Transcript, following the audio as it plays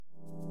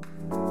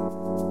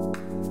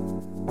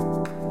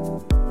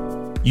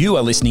You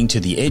are listening to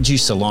the Edu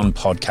Salon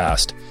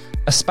podcast,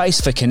 a space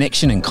for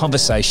connection and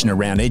conversation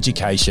around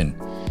education.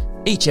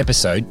 Each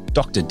episode,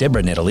 Dr.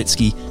 Deborah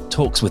Nedolitsky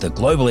talks with a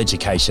global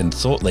education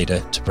thought leader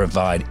to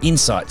provide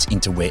insights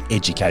into where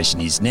education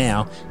is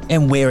now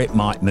and where it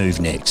might move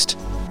next.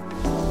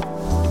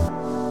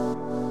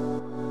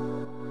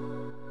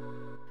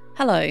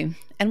 Hello,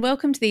 and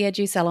welcome to the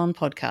Edu Salon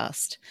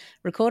podcast,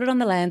 recorded on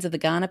the lands of the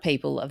Kaurna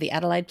people of the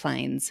Adelaide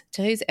Plains,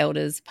 to whose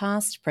elders,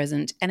 past,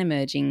 present and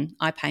emerging,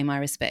 I pay my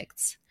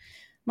respects.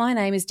 My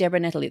name is Deborah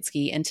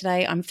Nedolitsky, and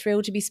today I'm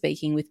thrilled to be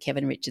speaking with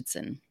Kevin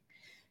Richardson.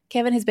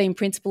 Kevin has been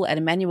principal at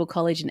Emmanuel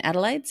College in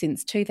Adelaide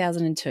since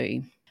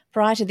 2002.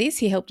 Prior to this,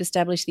 he helped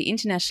establish the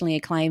internationally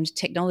acclaimed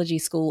Technology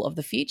School of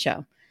the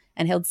Future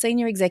and held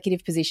senior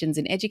executive positions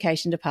in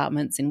education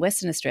departments in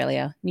Western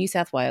Australia, New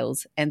South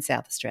Wales and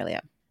South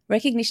Australia.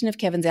 Recognition of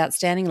Kevin's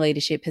outstanding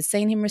leadership has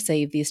seen him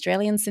receive the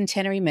Australian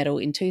Centenary Medal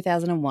in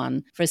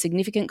 2001 for a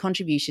significant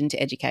contribution to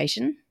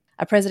education,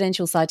 a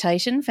Presidential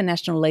Citation for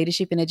National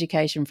Leadership in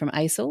Education from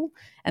ASIL,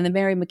 and the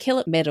Mary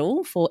MacKillop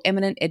Medal for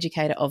Eminent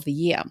Educator of the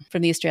Year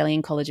from the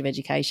Australian College of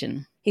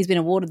Education. He's been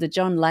awarded the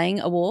John Lang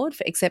Award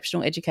for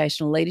Exceptional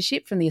Educational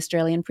Leadership from the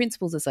Australian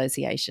Principals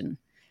Association.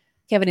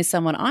 Kevin is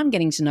someone I'm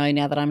getting to know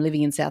now that I'm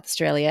living in South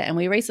Australia, and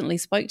we recently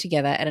spoke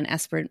together at an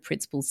aspirant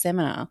principal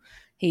seminar.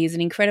 He is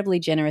an incredibly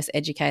generous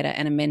educator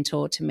and a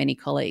mentor to many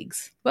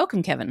colleagues.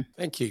 Welcome, Kevin.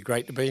 Thank you.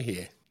 Great to be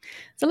here.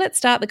 So let's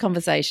start the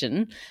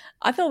conversation.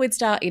 I thought we'd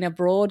start in a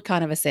broad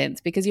kind of a sense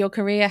because your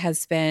career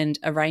has spanned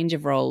a range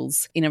of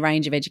roles in a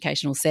range of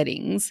educational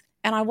settings.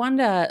 And I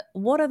wonder,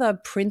 what are the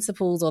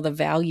principles or the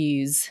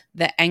values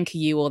that anchor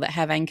you or that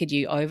have anchored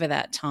you over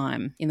that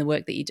time in the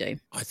work that you do?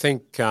 I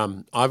think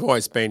I've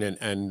always been,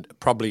 and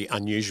probably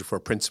unusual for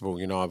a principal,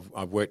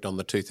 I've worked on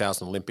the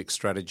 2000 Olympic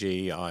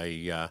strategy.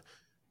 I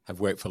have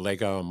worked for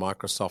Lego and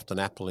Microsoft and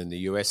Apple in the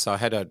US. So I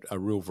had a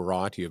real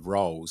variety of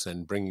roles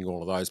and bringing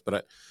all of those.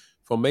 But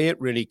for me,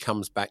 it really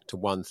comes back to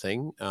one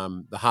thing.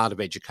 The heart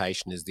of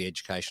education is the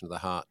education of the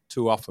heart.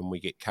 Too often we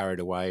get carried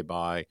away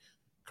by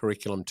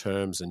curriculum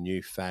terms and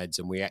new fads,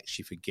 and we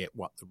actually forget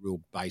what the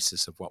real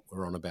basis of what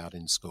we're on about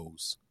in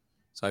schools.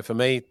 So for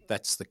me,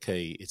 that's the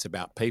key. It's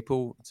about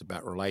people, it's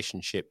about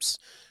relationships,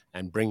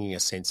 and bringing a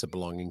sense of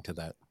belonging to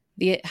that.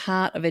 The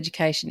heart of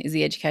education is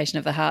the education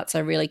of the heart,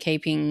 so really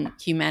keeping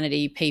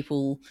humanity,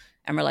 people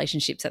and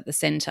relationships at the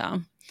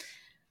centre.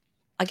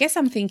 I guess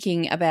I'm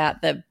thinking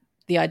about the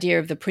idea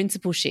of the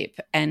principalship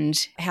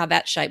and how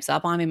that shapes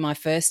up. I'm in my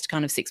first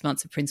kind of 6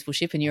 months of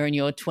principalship and you're in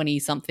your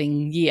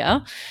 20-something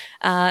year.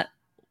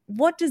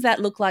 What does that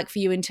look like for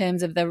you in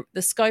terms of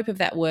the scope of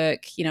that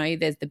work? You know,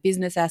 there's the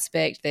business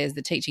aspect, there's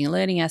the teaching and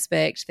learning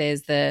aspect,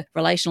 there's the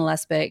relational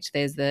aspect,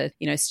 there's the,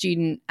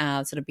 student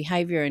sort of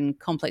behaviour and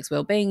complex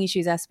wellbeing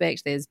issues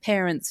aspect, there's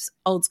parents,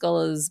 old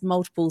scholars,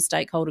 multiple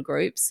stakeholder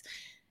groups.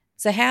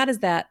 So how does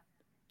that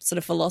sort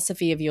of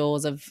philosophy of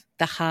yours of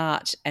the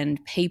heart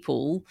and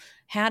people,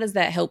 how does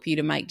that help you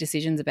to make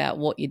decisions about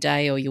what your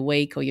day or your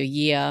week or your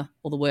year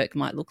or the work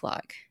might look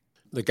like?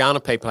 The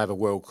Kaurna people have a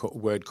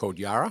word called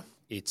Yara.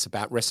 It's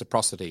about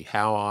reciprocity.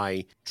 How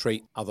I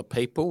treat other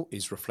people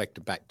is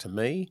reflected back to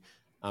me.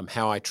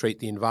 How I treat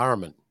the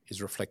environment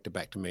is reflected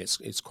back to me.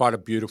 It's quite a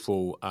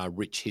beautiful,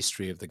 rich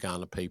history of the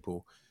Kaurna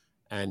people.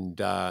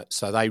 And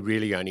so they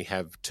really only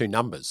have two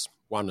numbers,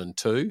 1 and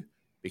 2,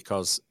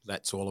 because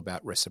that's all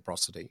about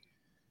reciprocity.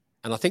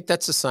 And I think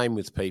that's the same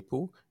with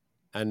people.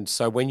 And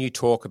so when you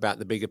talk about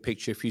the bigger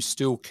picture, if you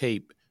still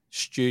keep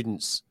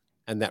students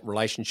and that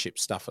relationship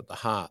stuff at the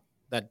heart,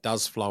 that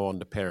does flow on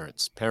to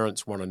parents.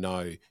 Parents want to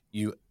know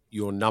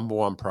your number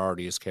one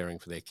priority is caring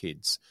for their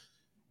kids.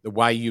 The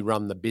way you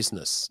run the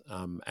business.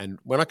 And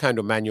when I came to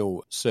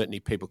Emmanuel,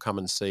 certainly people come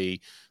and see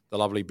the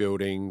lovely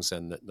buildings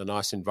and the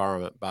nice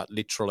environment, but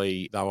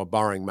literally they were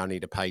borrowing money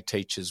to pay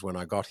teachers when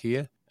I got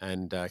here.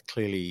 And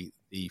clearly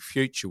the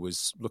future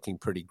was looking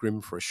pretty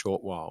grim for a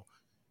short while.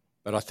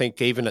 But I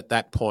think even at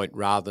that point,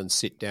 rather than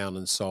sit down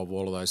and solve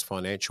all of those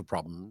financial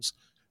problems,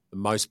 the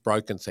most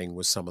broken thing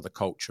was some of the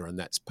culture, and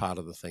that's part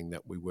of the thing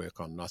that we work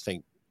on. And I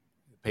think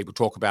people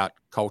talk about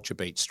culture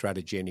beats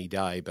strategy any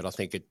day, but I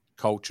think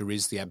culture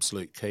is the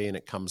absolute key, and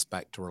it comes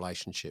back to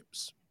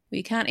relationships. Well,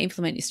 you can't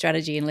implement your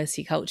strategy unless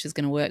your culture is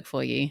going to work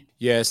for you.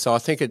 Yeah, so I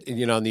think,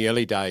 in the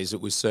early days,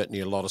 it was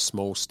certainly a lot of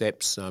small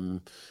steps.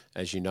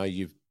 As you know,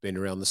 you've been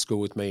around the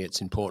school with me.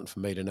 It's important for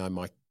me to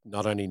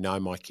not only know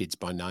my kids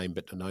by name,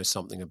 but to know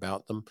something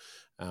about them.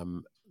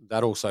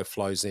 That also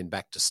flows then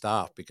back to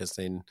staff, because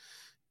then,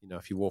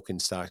 if you walk in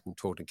staff and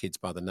talk to kids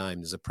by the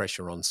name, there's a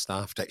pressure on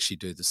staff to actually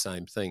do the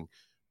same thing.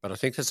 But I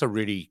think that's a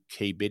really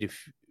key bit.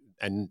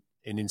 And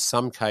in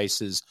some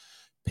cases,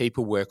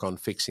 people work on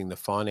fixing the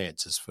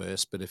finances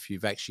first, but if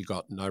you've actually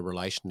got no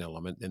relation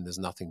element, then there's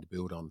nothing to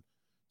build on.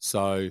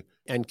 So,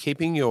 and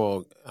keeping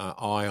your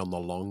eye on the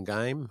long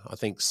game. I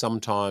think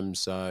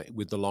sometimes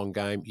with the long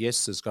game,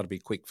 yes, there's got to be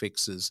quick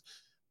fixes,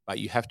 but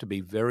you have to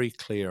be very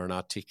clear and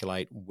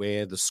articulate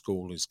where the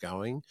school is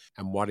going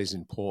and what is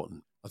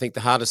important. I think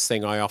the hardest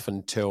thing I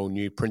often tell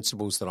new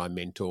principals that I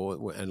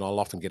mentor, and I'll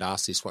often get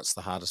asked this, what's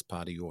the hardest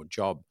part of your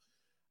job?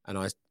 And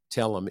I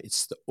tell them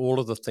it's all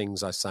of the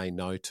things I say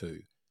no to.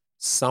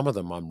 Some of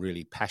them I'm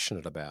really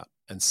passionate about,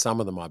 and some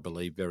of them I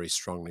believe very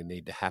strongly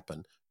need to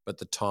happen, but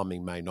the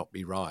timing may not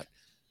be right.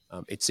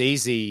 It's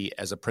easy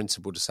as a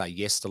principal to say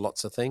yes to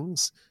lots of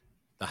things.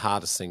 The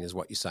hardest thing is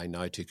what you say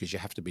no to, because you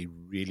have to be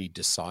really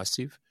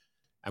decisive.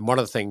 And one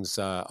of the things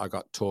I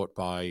got taught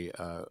by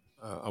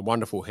a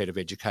wonderful head of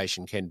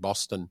education, Ken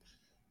Boston,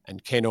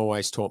 and Ken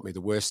always taught me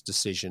the worst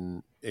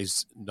decision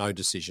is no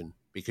decision,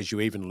 because you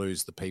even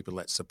lose the people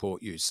that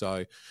support you.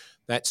 So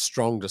that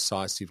strong,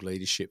 decisive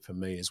leadership for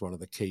me is one of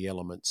the key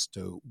elements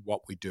to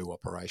what we do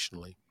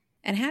operationally.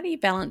 And how do you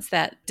balance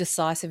that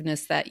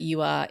decisiveness that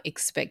you are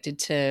expected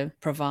to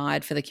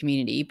provide for the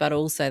community, but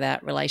also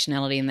that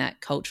relationality and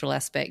that cultural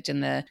aspect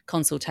and the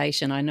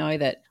consultation? I know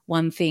that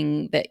one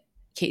thing that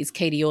is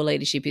key to your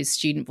leadership is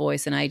student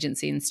voice and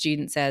agency, and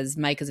students as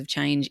makers of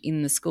change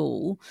in the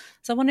school.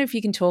 So I wonder if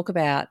you can talk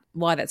about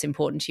why that's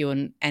important to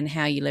you and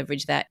how you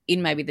leverage that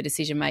in maybe the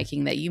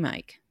decision-making that you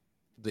make.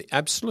 The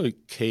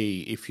absolute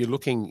key, if you're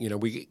looking,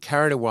 we get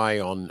carried away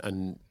on,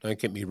 and don't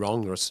get me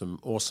wrong, there are some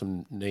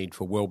awesome need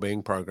for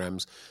wellbeing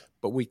programs,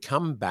 but we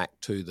come back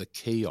to the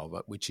key of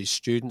it, which is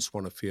students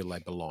want to feel they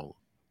belong.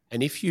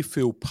 And if you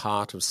feel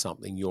part of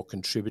something, you're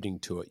contributing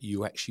to it,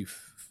 you actually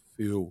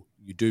feel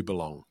you do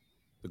belong.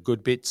 The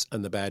good bits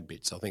and the bad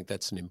bits. I think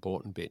that's an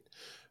important bit.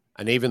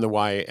 And even the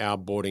way our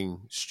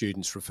boarding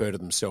students refer to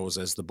themselves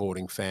as the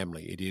boarding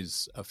family, it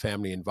is a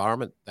family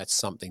environment. That's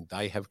something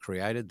they have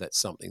created. That's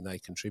something they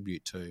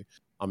contribute to.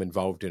 I'm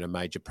involved in a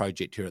major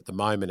project here at the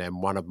moment,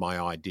 and one of my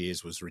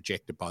ideas was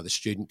rejected by the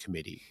student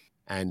committee.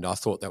 And I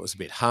thought that was a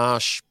bit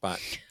harsh, but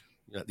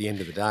at the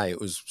end of the day, it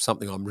was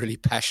something I'm really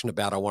passionate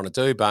about, I want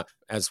to do. But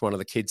as one of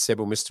the kids said,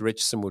 well, Mr.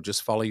 Richardson, we'll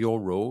just follow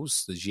your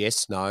rules. There's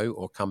yes, no,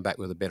 or come back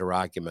with a better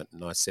argument.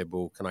 And I said,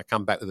 well, can I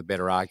come back with a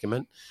better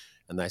argument?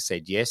 And they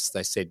said yes.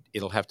 They said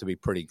it'll have to be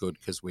pretty good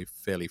because we're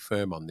fairly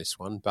firm on this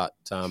one. But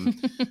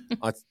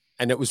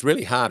and it was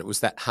really hard. It was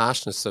that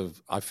harshness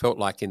of, I felt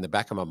like in the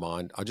back of my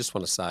mind, I just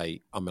want to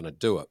say I'm going to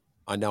do it.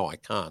 I know I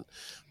can't.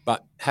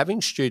 But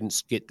having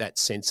students get that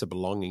sense of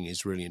belonging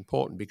is really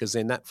important, because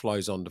then that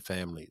flows on to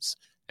families.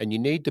 And you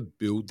need to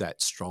build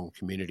that strong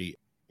community.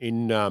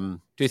 In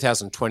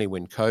 2020,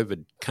 when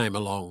COVID came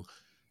along,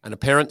 and a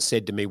parent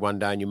said to me one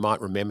day, and you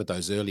might remember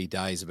those early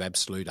days of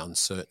absolute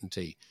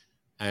uncertainty,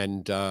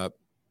 and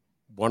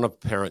one of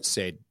the parents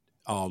said,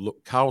 oh,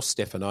 look, Carl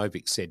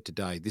Stefanovic said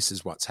today, this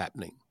is what's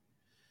happening.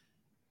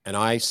 And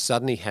I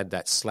suddenly had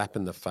that slap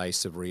in the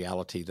face of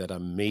reality that a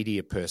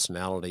media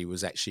personality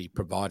was actually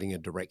providing a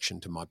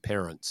direction to my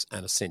parents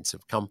and a sense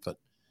of comfort.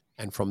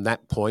 And from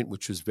that point,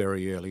 which was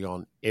very early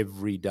on,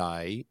 every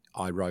day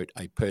I wrote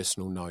a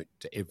personal note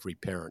to every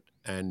parent.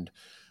 And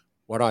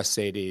what I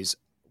said is,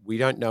 we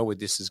don't know where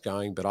this is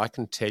going, but I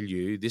can tell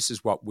you this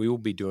is what we'll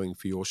be doing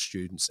for your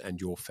students and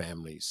your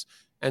families.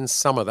 And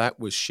some of that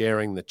was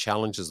sharing the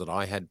challenges that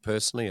I had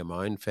personally in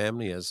my own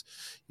family. As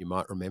you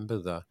might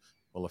remember,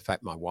 in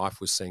fact, my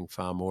wife was seeing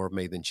far more of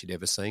me than she'd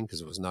ever seen because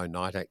there was no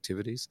night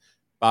activities.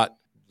 But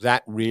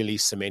that really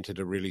cemented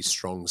a really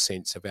strong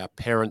sense of our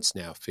parents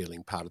now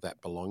feeling part of that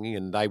belonging,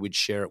 and they would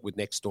share it with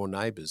next door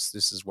neighbours.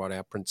 This is what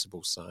our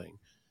principal's saying.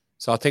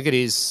 So I think it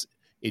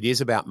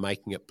is about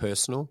making it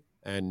personal.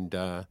 And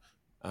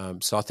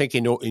so I think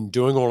in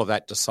doing all of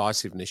that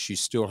decisiveness, you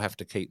still have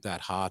to keep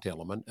that heart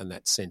element and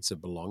that sense of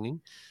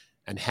belonging.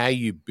 And how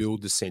you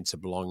build the sense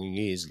of belonging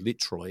is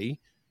literally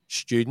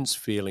students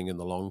feeling in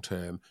the long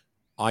term,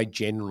 I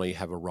generally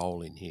have a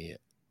role in here.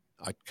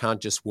 I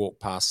can't just walk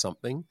past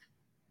something.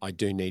 I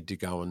do need to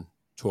go and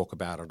talk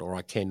about it, or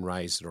I can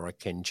raise it, or I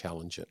can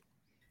challenge it.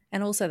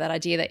 And also that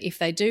idea that if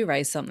they do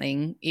raise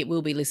something, it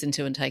will be listened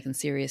to and taken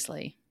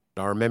seriously.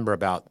 I remember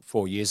about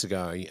 4 years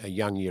ago, a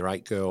young Year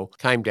 8 girl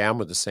came down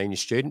with a senior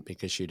student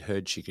because she'd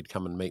heard she could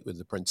come and meet with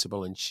the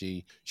principal, and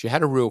she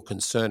had a real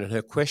concern. And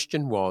her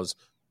question was,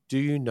 do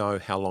you know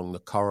how long the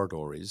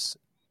corridor is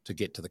to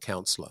get to the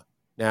counsellor?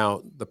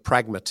 Now, the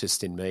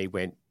pragmatist in me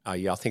went,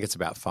 yeah, I think it's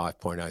about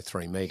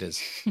 5.03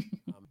 metres.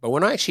 But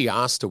when I actually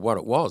asked her what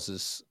it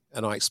was,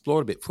 and I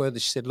explored a bit further,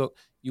 she said, look,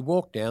 you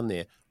walk down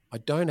there, I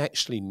don't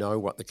actually know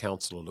what the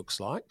counsellor looks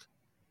like.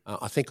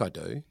 I think I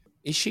do.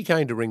 Is she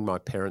going to ring my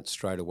parents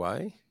straight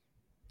away?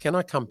 Can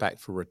I come back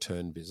for a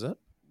return visit?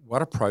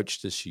 What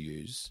approach does she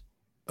use?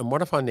 And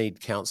what if I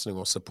need counselling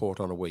or support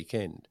on a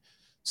weekend?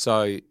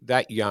 So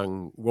that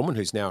young woman,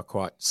 who's now a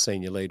quite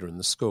senior leader in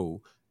the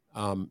school,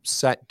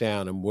 sat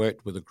down and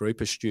worked with a group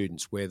of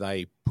students where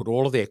they put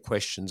all of their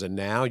questions, and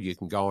now you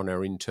can go on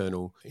our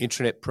internal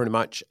intranet pretty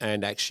much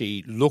and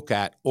actually look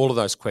at all of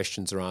those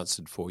questions are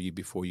answered for you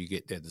before you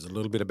get there. There's a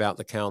little bit about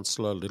the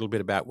counsellor, a little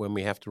bit about when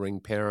we have to ring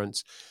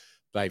parents.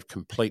 They've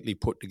completely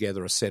put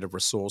together a set of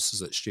resources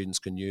that students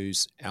can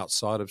use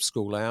outside of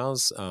school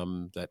hours,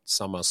 that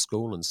some are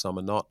school and some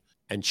are not.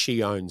 And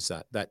she owns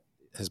that. That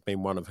has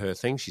been one of her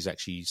things. She's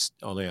actually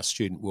on our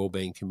student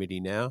wellbeing committee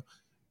now.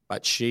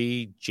 But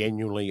she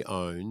genuinely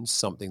owns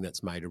something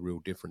that's made a real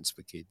difference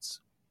for kids.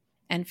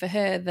 And for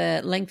her,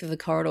 the length of the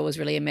corridor was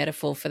really a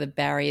metaphor for the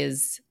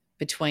barriers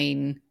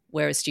between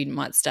where a student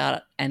might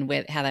start and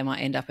how they might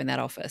end up in that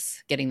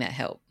office getting that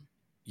help?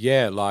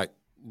 Yeah, like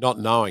not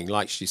knowing,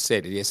 like she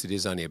said, yes, it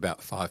is only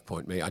about 5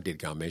 point me. I did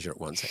go and measure it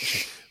once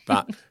actually.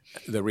 But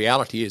the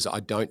reality is I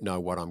don't know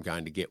what I'm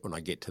going to get when I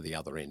get to the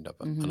other end of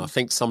it. Mm-hmm. And I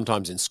think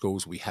sometimes in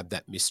schools we have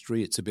that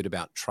mystery. It's a bit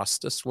about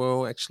trust us.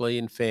 Well, actually,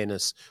 in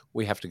fairness,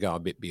 we have to go a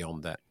bit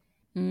beyond that.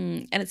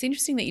 And it's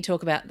interesting that you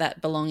talk about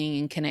that belonging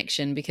and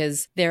connection,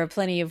 because there are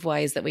plenty of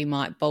ways that we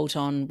might bolt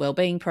on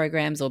wellbeing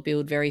programs or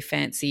build very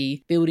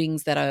fancy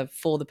buildings that are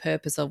for the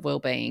purpose of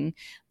wellbeing.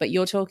 But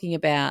you're talking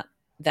about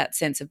that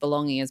sense of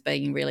belonging as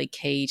being really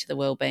key to the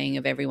wellbeing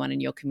of everyone in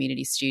your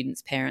community,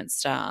 students, parents,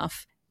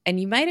 staff. And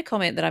you made a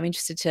comment that I'm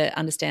interested to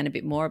understand a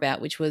bit more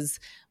about, which was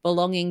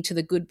belonging to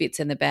the good bits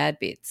and the bad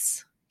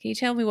bits. Can you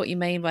tell me what you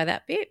mean by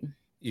that bit?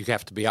 You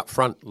have to be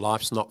upfront.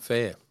 Life's not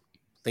fair.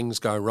 Things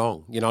go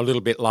wrong. You know, a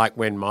little bit like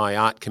when my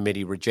art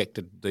committee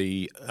rejected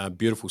the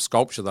beautiful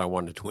sculpture that I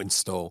wanted to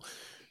install.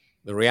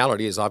 The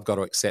reality is I've got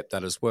to accept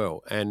that as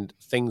well. And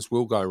things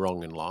will go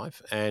wrong in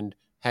life. And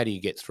how do you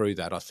get through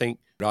that? I think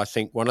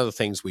one of the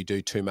things we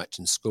do too much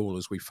in school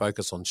is we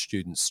focus on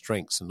students'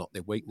 strengths and not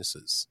their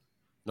weaknesses.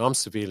 And I'm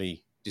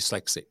severely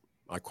dyslexic.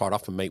 I quite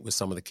often meet with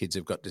some of the kids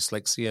who've got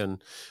dyslexia,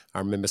 and I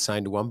remember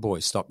saying to one boy,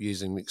 stop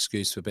using the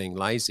excuse for being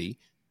lazy.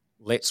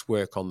 Let's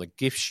work on the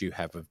gifts you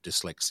have of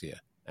dyslexia.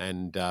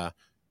 And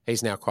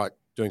he's now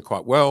doing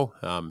quite well.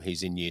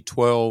 He's in year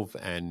 12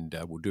 and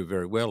will do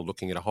very well,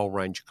 looking at a whole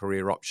range of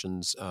career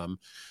options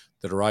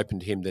that are open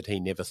to him that he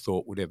never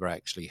thought would ever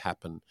actually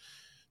happen.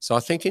 So I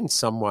think in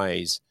some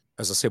ways,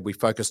 as I said, we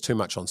focus too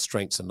much on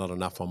strengths and not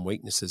enough on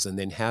weaknesses. And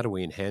then how do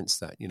we enhance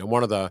that? You know,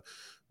 one of the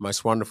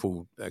most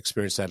wonderful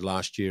experience I had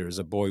last year is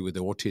a boy with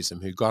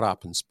autism who got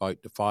up and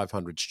spoke to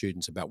 500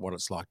 students about what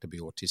it's like to be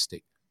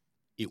autistic.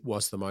 It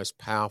was the most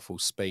powerful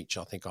speech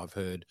I think I've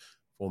heard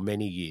for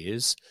many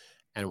years.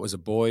 And it was a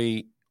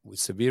boy with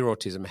severe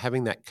autism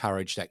having that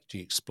courage to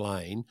actually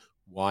explain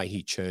why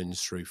he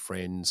churns through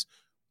friends,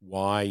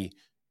 why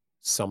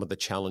some of the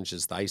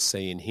challenges they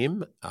see in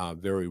him are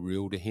very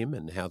real to him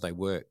and how they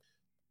work.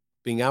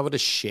 Being able to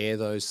share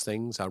those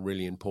things are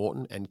really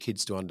important and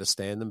kids to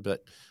understand them.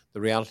 But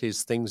the reality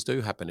is things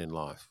do happen in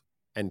life.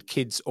 And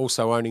kids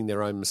also owning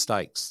their own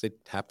mistakes. It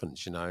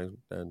happens, you know,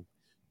 and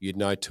you'd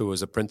know too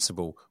as a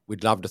principal,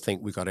 we'd love to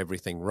think we got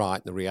everything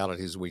right. The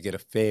reality is we get a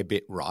fair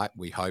bit right,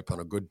 we hope, on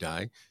a good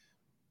day.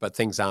 But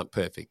things aren't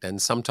perfect. And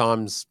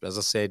sometimes, as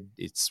I said,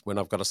 it's when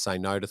I've got to say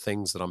no to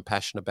things that I'm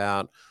passionate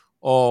about,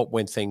 or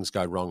when things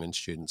go wrong in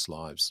students'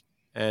 lives,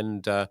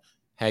 and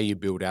how you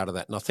build out of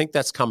that. And I think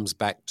that comes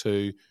back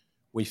to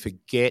we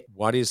forget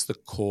what is the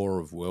core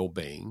of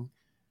wellbeing,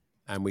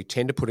 and we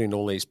tend to put in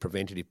all these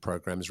preventative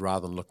programs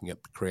rather than looking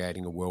at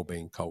creating a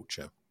wellbeing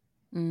culture.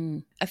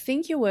 I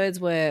think your words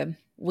were,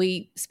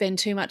 we spend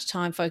too much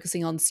time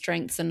focusing on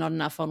strengths and not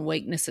enough on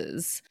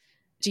weaknesses.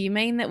 Do you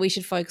mean that we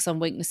should focus on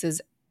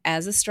weaknesses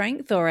as a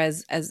strength, or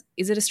as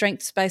is it a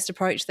strengths-based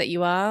approach that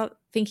you are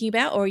thinking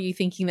about, or are you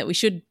thinking that we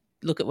should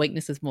look at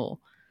weaknesses more?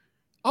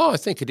 Oh, I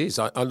think it is.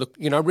 I look,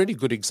 you know, a really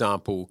good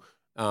example,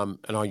 and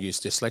I use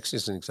dyslexia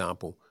as an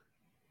example.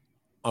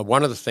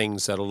 One of the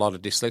things that a lot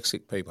of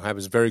dyslexic people have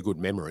is very good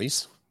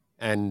memories.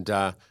 And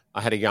I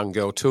had a young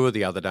girl tour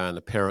the other day, and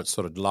the parents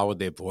sort of lowered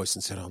their voice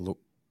and said, oh, look,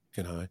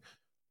 you know,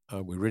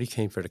 we're really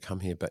keen for her to come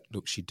here, but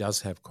look, she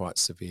does have quite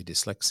severe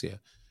dyslexia.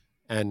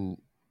 And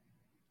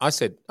I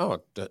said, oh,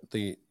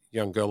 the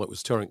young girl that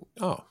was touring,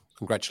 oh,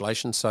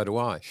 congratulations, so do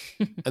I.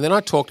 And then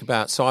I talked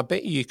about, so I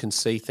bet you can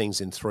see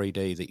things in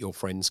 3D that your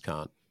friends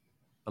can't.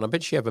 And I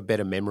bet you have a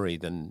better memory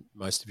than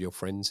most of your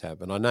friends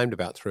have. And I named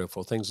about 3 or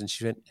 4 things, and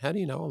she went, how do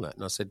you know all that?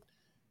 And I said,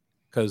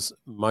 because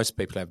most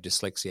people who have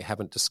dyslexia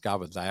haven't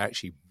discovered they're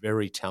actually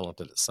very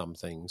talented at some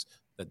things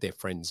that their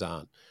friends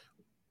aren't.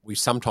 We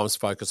sometimes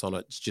focus on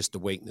it's just a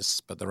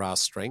weakness, but there are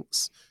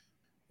strengths.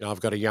 You know, I've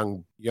got a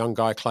young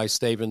guy, Clay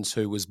Stevens,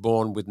 who was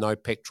born with no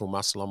pectoral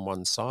muscle on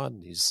one side.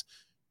 His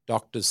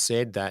doctors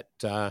said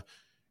that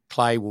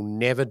Clay will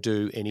never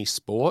do any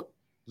sport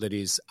that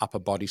is upper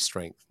body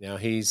strength. Now,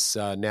 he's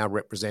now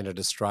represented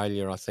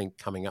Australia, I think,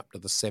 coming up to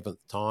the 7th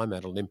time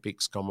at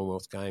Olympics,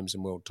 Commonwealth Games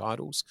and World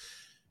Titles,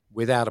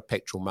 without a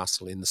pectoral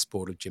muscle in the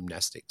sport of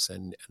gymnastics,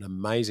 and an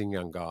amazing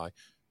young guy.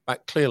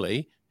 But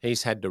clearly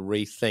he's had to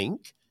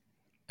rethink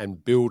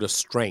and build a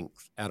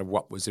strength out of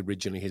what was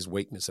originally his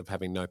weakness of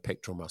having no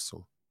pectoral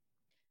muscle.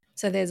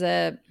 So there's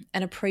an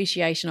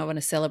appreciation of and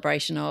a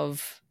celebration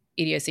of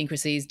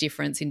idiosyncrasies,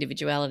 difference,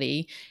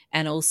 individuality.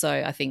 And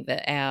also I think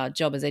that our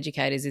job as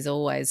educators is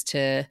always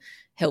to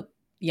help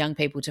young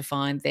people to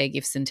find their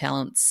gifts and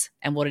talents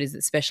and what it is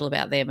that's special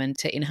about them, and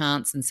to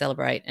enhance and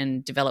celebrate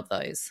and develop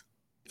those.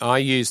 I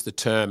use the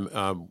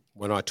term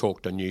when I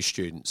talk to new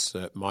students,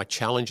 my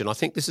challenge, and I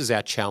think this is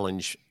our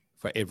challenge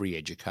for every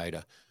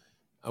educator.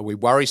 We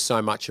worry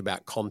so much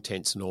about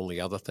contents and all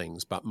the other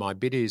things, but my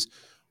bit is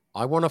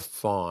I want to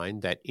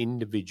find that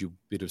individual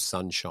bit of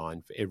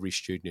sunshine for every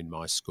student in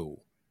my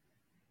school.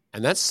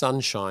 And that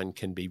sunshine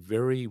can be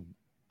very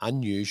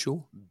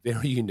unusual,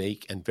 very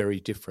unique, and very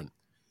different.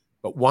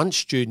 But once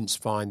students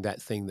find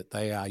that thing that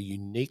they are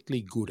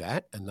uniquely good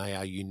at and they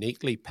are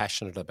uniquely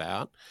passionate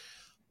about,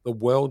 the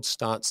world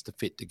starts to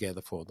fit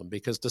together for them,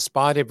 because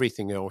despite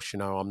everything else,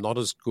 I'm not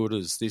as good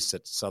as this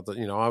at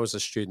Southern. I was a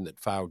student that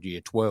failed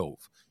year 12.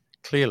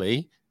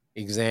 Clearly,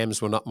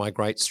 exams were not my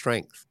great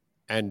strength.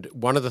 And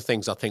one of the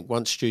things I think,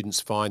 once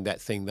students find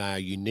that thing they are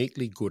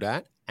uniquely good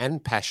at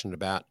and passionate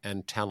about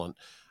and talent,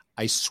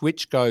 a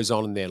switch goes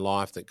on in their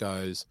life that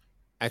goes,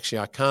 actually,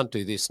 I can't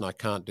do this and I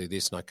can't do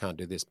this and I can't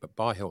do this, but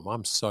by hell,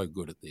 I'm so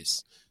good at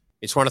this.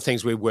 It's one of the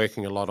things we're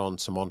working a lot on,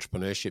 some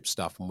entrepreneurship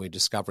stuff, and we're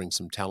discovering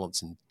some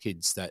talents in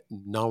kids that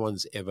no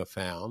one's ever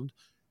found,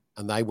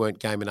 and they weren't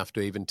game enough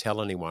to even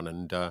tell anyone.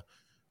 And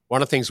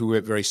one of the things we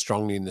work very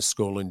strongly in the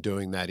school in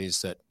doing that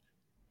is that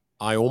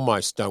I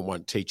almost don't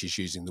want teachers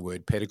using the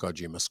word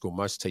pedagogy in my school.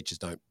 Most teachers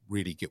don't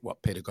really get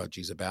what pedagogy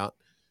is about.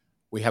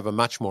 We have a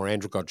much more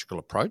andragogical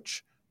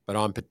approach, but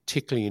I'm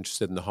particularly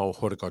interested in the whole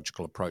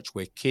hortagogical approach,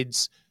 where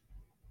kids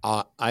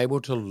are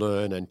able to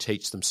learn and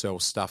teach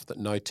themselves stuff that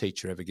no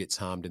teacher ever gets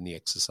harmed in the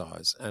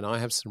exercise. And I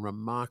have some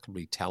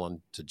remarkably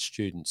talented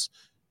students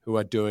who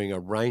are doing a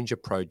range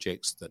of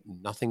projects that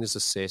nothing is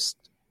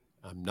assessed,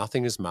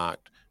 nothing is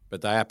marked,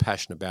 but they are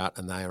passionate about,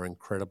 and they are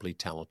incredibly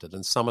talented.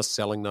 And some are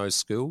selling those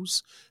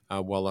skills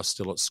while they're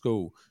still at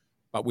school.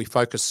 But we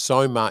focus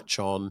so much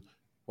on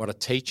what a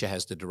teacher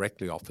has to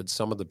directly offer.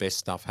 Some of the best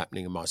stuff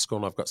happening in my school,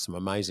 and I've got some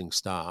amazing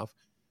staff.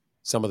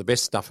 Some of the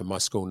best stuff in my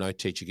school, no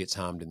teacher gets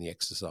harmed in the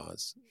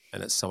exercise,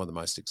 and it's some of the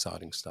most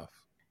exciting stuff.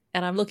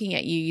 And I'm looking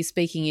at you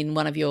speaking in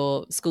one of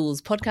your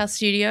school's podcast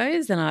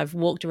studios, and I've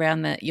walked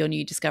around your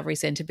new Discovery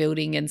Centre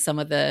building and some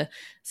of the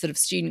sort of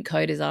student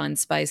co-design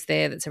space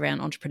there that's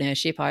around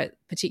entrepreneurship. I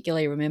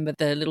particularly remember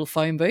the little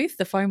phone booth,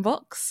 the phone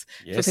box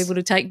for people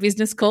to take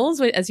business calls.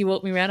 As you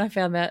walked me around, I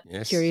found that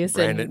curious.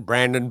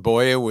 Brandon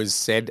Boyer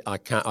said, I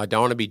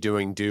don't want to be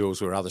doing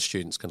deals where other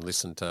students can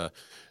listen to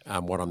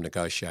what I'm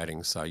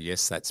negotiating. So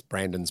yes, that's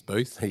Brandon's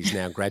booth. He's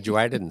now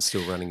graduated and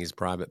still running his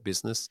private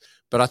business.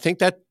 But I think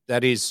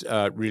that is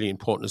really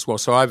important as well.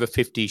 So over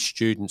 50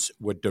 students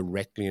were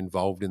directly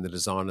involved in the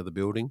design of the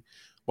building.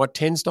 What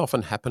tends to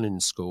often happen in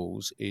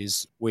schools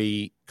is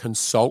we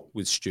consult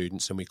with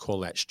students and we call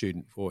that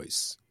student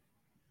voice.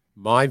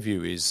 My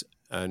view is,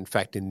 in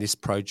fact, in this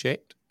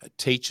project,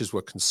 teachers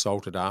were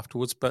consulted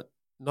afterwards, but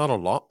not a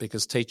lot,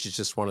 because teachers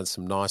just wanted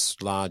some nice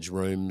large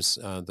rooms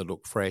that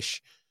look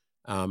fresh.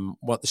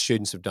 What the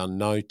students have done,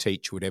 no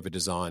teacher would ever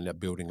design a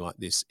building like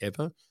this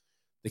ever.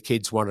 The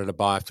kids wanted a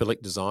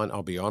biophilic design.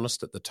 I'll be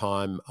honest, at the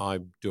time I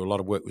do a lot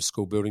of work with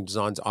school building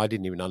designs. I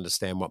didn't even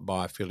understand what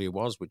biophilia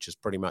was, which is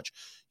pretty much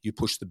you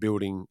push the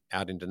building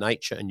out into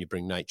nature and you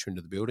bring nature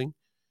into the building.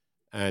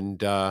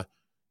 And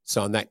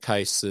so in that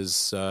case,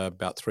 there's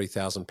about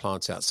 3,000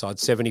 plants outside.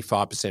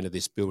 75% of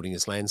this building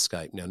is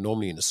landscape. Now,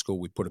 normally in a school,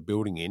 we put a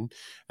building in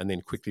and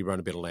then quickly run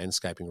a bit of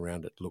landscaping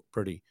around it to look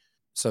pretty.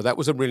 So that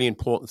was a really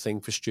important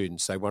thing for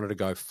students. They wanted to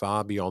go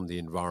far beyond the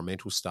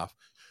environmental stuff.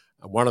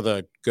 One of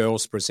the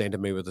girls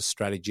presented me with a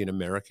strategy in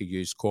America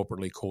used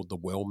corporately called the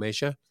well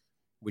measure,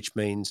 which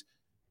means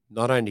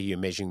not only are you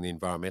measuring the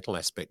environmental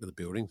aspect of the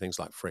building, things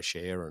like fresh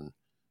air and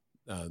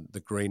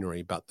the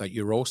greenery, but that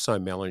you're also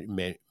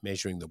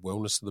measuring the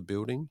wellness of the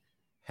building,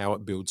 how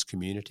it builds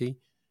community.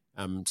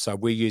 So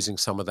we're using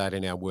some of that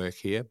in our work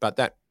here, but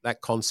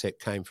that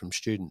concept came from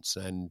students.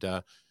 And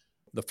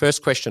the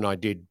first question I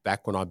did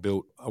back when I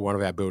built one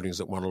of our buildings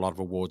that won a lot of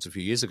awards a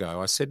few years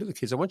ago, I said to the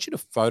kids, I want you to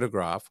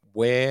photograph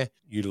where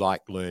you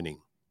like learning.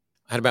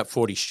 I had about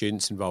 40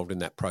 students involved in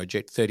that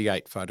project.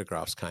 38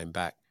 photographs came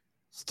back.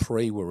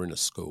 3 were in a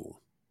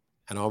school.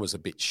 And I was a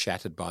bit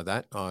shattered by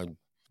that.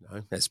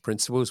 As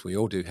principals, we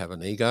all do have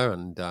an ego,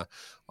 and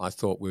I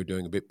thought we were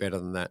doing a bit better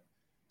than that.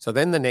 So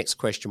then the next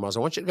question was, I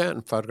want you to go out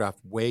and photograph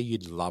where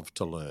you'd love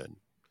to learn.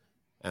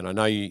 And I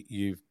know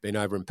you've been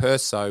over in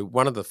Perth, so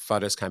one of the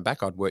photos came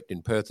back. I'd worked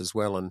in Perth as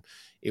well, and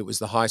it was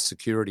the high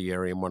security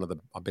area in one of the,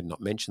 I better not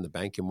mention the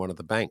bank, in one of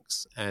the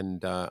banks.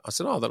 And I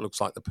said, oh, that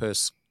looks like the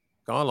Perth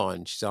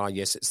skyline. She said, oh,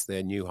 yes, it's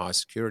their new high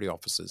security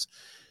officers.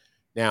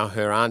 Now,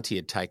 her auntie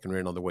had taken her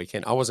in on the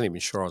weekend. I wasn't even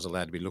sure I was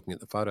allowed to be looking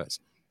at the photos.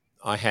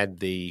 I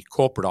had the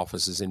corporate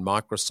offices in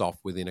Microsoft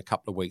within a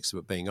couple of weeks of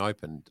it being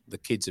opened. The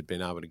kids had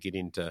been able to get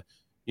into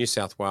New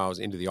South Wales,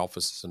 into the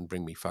offices, and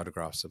bring me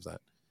photographs of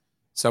that.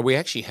 So we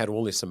actually had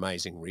all this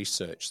amazing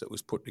research that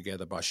was put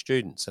together by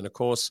students. And, of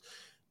course,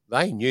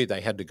 they knew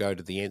they had to go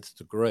to the nth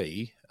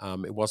degree.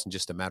 It wasn't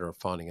just a matter of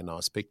finding a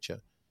nice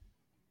picture.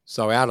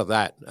 So out of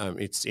that,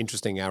 it's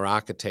interesting, our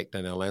architect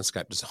and our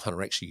landscape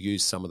designer actually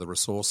used some of the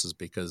resources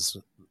because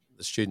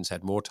the students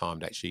had more time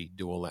to actually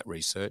do all that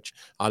research.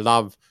 I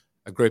love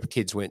a group of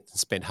kids went and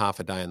spent half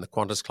a day in the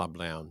Qantas Club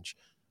lounge,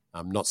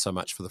 not so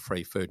much for the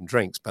free food and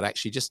drinks, but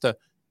actually just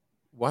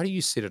why do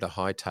you sit at a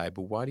high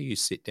table? Why do you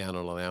sit down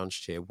on a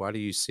lounge chair? Why do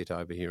you sit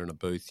over here in a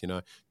booth?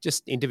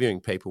 Just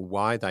interviewing people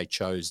why they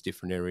chose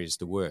different areas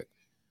to work.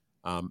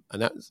 And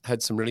that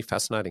had some really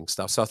fascinating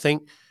stuff. So I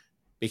think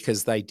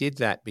because they did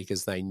that,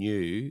 because they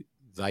knew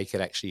they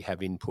could actually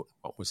have input in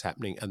what was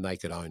happening and they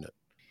could own it.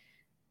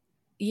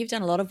 you've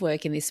done a lot of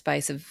work in this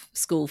space of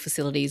school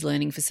facilities,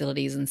 learning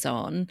facilities and so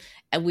on,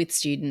 and with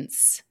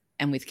students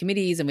and with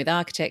committees and with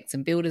architects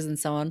and builders and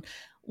so on.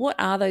 What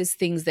are those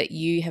things that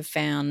you have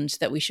found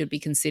that we should be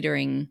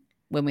considering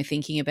when we're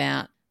thinking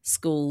about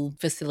school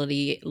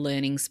facility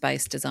learning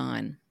space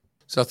design?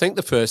 So I think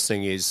the first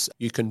thing is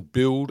you can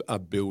build a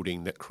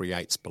building that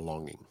creates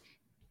belonging.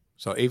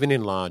 So even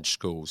in large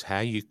schools, how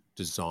you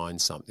design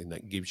something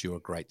that gives you a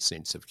great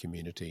sense of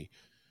community.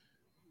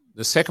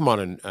 The second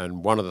one,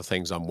 and one of the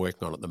things I'm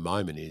working on at the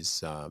moment,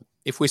 is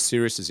if we're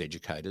serious as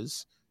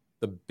educators,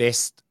 the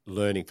best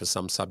learning for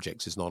some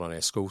subjects is not on our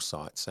school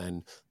sites.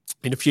 And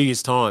in a few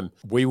years' time,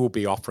 we will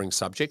be offering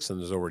subjects, and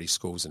there's already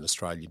schools in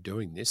Australia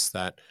doing this,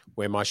 that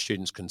where my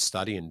students can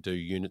study and do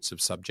units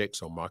of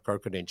subjects or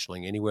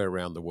micro-credentialing anywhere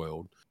around the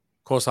world.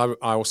 Of course, I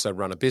also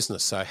run a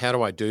business. So how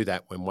do I do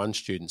that when one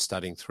student's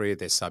studying 3 of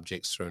their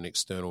subjects through an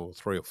external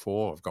 3 or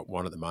 4? I've got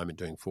one at the moment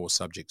doing 4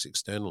 subjects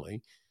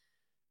externally.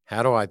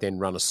 How do I then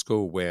run a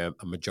school where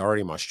a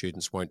majority of my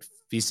students won't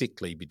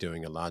physically be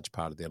doing a large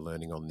part of their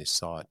learning on this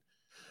site?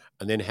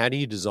 And then how do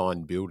you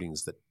design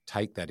buildings that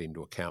take that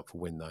into account for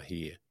when they're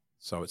here?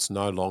 So it's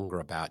no longer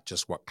about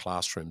just what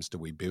classrooms do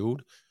we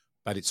build,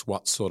 but it's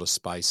what sort of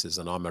spaces.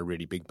 And I'm a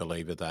really big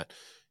believer that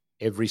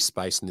every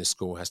space in this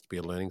school has to be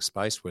a learning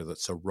space, whether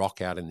it's a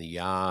rock out in the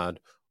yard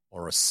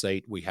or a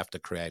seat. We have to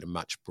create a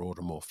much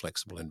broader, more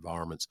flexible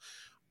environments.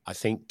 I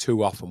think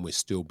too often we're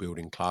still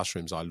building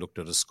classrooms. I looked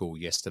at a school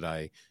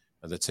yesterday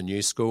that's a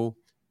new school,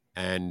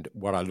 and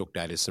what I looked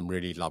at is some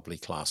really lovely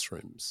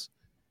classrooms.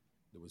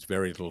 There was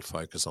very little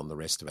focus on the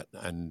rest of it.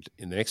 And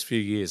in the next few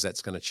years,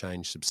 that's going to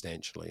change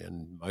substantially,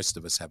 and most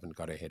of us haven't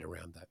got our head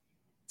around that.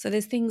 So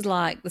there's things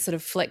like the sort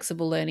of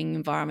flexible learning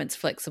environments,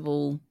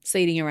 flexible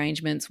seating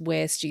arrangements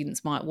where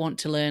students might want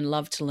to learn,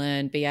 love to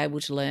learn, be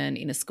able to learn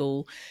in a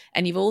school.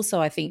 And you've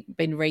also, I think,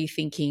 been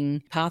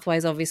rethinking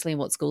pathways, obviously, and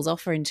what schools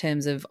offer in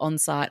terms of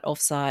on-site,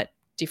 off-site,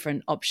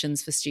 different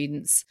options for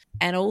students.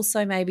 And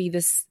also maybe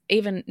this,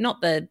 even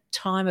not the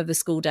time of the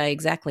school day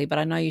exactly, but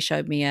I know you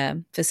showed me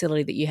a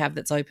facility that you have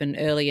that's open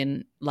early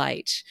and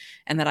late,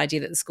 and that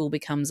idea that the school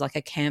becomes like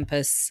a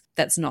campus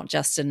that's not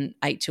just an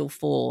 8 till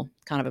 4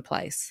 kind of a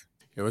place.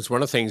 It was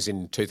one of the things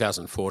in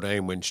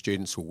 2014 when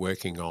students were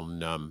working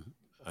on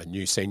a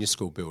new senior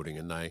school building,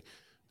 and there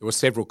were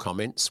several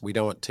comments. We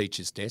don't want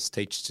teachers' desks.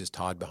 Teachers just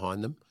hide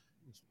behind them.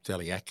 It's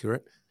fairly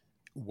accurate.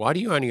 Why do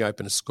you only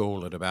open a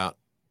school at about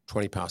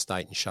 20 past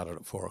 8 and shut it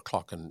at 4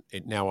 o'clock? And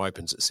it now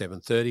opens at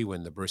 7:30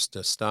 when the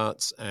barista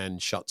starts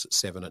and shuts at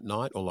 7 at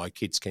night, although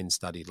kids can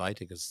study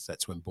later because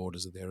that's when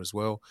boarders are there as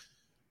well.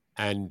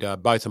 And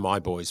both of my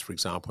boys, for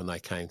example, when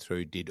they came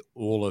through, did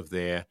all of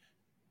their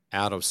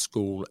out of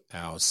school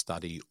hours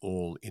study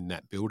all in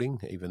that building,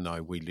 even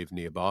though we live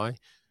nearby.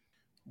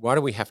 Why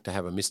do we have to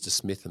have a Mr.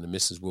 Smith and a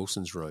Mrs.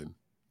 Wilson's room?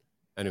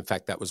 And in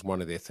fact, that was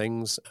one of their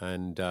things.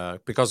 And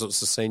because it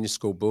was a senior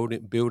school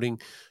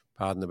building,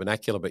 pardon the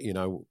vernacular, but,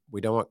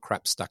 we don't want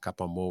crap stuck up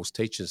on walls.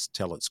 Teachers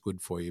tell it's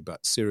good for you,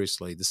 but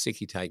seriously, the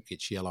sticky tape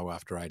gets yellow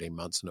after 18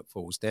 months and it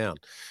falls down.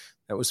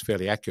 That was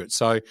fairly accurate.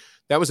 So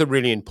that was a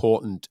really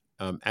important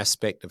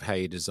aspect of how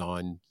you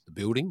design the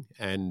building,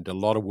 and a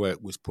lot of work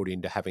was put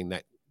into having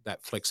that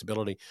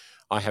flexibility.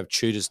 I have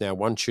tutors now,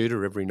 1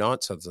 tutor every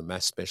night. So there's a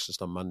maths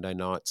specialist on Monday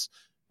nights,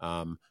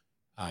 a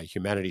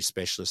humanities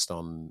specialist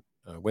on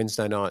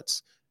Wednesday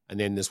nights. And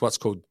then there's what's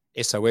called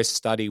SOS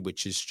study,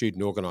 which is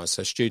student organised.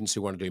 So students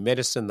who want to do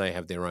medicine, they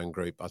have their own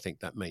group. I think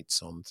that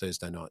meets on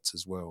Thursday nights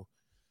as well.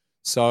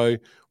 So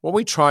what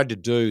we tried to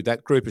do,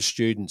 that group of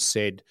students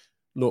said,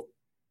 look,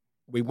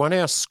 we want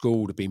our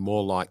school to be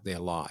more like their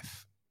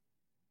life,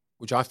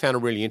 which I found a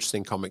really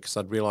interesting comment because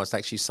I'd realised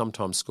actually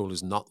sometimes school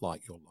is not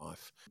like your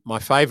life. My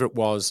favourite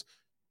was,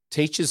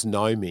 teachers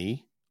know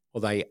me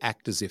or they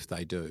act as if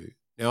they do.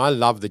 Now, I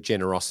love the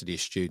generosity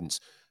of students.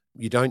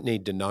 You don't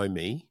need to know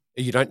me.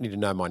 You don't need to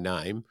know my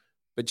name,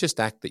 but just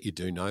act that you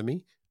do know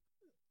me.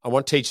 I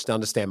want teachers to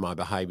understand my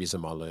behaviours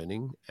and my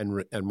learning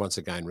and once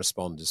again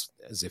respond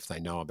as if they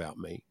know about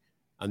me,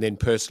 and then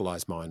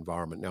personalise my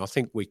environment. Now, I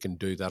think we can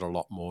do that a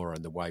lot more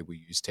in the way we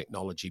use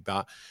technology,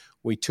 but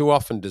we too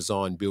often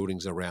design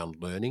buildings around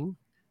learning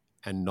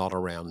and not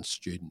around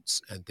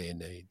students and their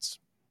needs.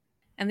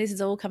 And this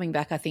is all coming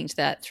back, I think, to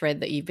that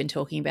thread that you've been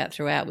talking about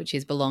throughout, which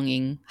is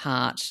belonging,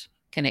 heart,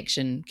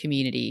 connection,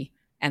 community,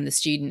 and the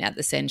student at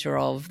the centre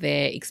of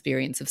their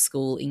experience of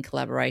school in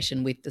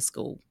collaboration with the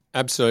school.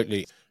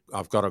 Absolutely.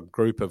 I've got a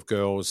group of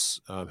girls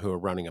who are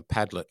running a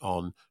Padlet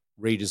on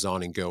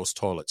redesigning girls'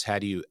 toilets. How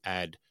do you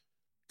add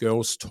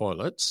girls'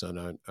 toilets?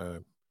 And a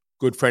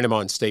good friend of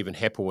mine, Stephen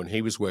Heppel, when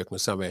he was working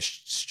with some of our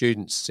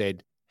students,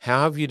 said,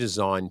 how have you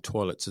designed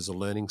toilets as a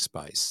learning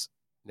space?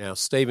 Now,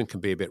 Stephen can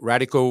be a bit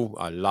radical.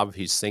 I love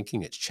his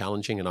thinking. It's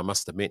challenging. And I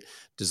must admit,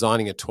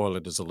 designing a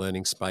toilet as a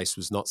learning space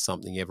was not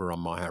something ever on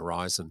my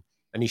horizon.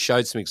 And he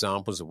showed some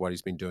examples of what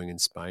he's been doing in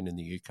Spain and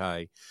the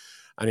UK.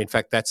 And in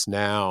fact, that's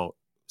now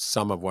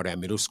some of what our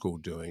middle school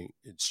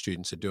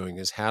students are doing,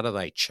 is how do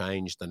they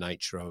change the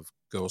nature of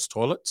girls'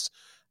 toilets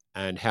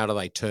and how do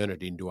they turn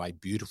it into a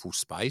beautiful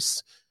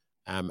space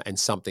and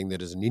something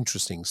that is an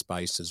interesting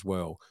space as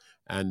well.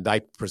 And they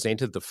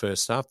presented the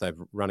first stuff. They're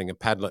running a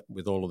Padlet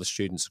with all of the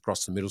students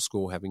across the middle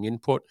school having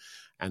input,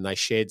 and they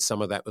shared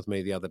some of that with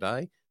me the other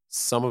day.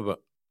 Some of it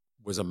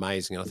was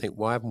amazing. And I think,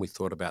 why haven't we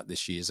thought about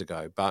this years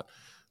ago? But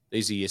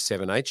these are year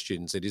 7, 8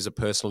 students. It is a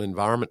personal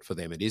environment for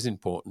them. It is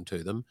important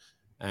to them.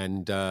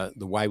 And the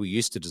way we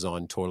used to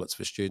design toilets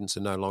for students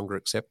are no longer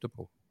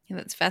acceptable. Yeah,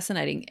 that's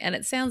fascinating. And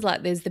it sounds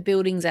like there's the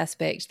buildings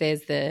aspect,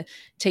 there's the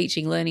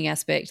teaching, learning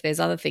aspect, there's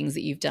other things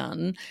that you've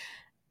done.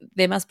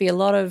 There must be a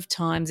lot of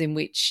times in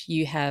which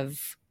you have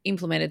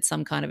implemented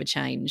some kind of a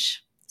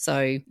change.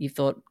 So you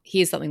thought,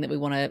 here's something that we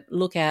want to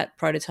look at,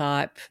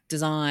 prototype,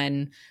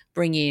 design,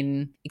 bring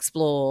in,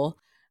 explore.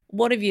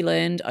 What have you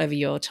learned over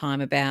your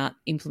time about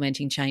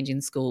implementing change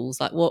in schools?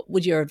 Like, what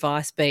would your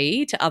advice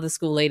be to other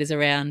school leaders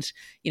around,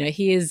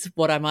 here's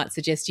what I might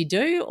suggest you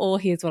do, or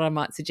here's what I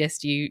might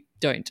suggest you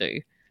don't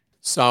do?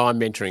 So I'm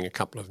mentoring a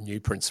couple of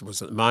new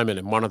principals at the moment,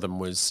 and one of them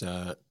was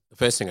the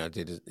first thing I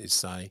did is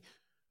say,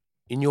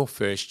 in your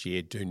first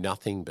year, do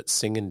nothing but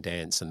sing and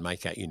dance and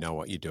make out you know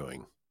what you're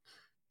doing.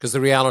 Because the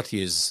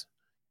reality is,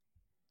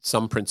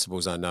 some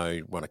principals I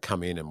know want to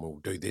come in and we'll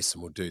do this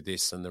and we'll do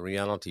this, and the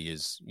reality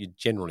is you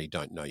generally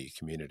don't know your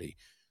community.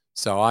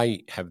 So I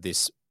have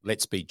this,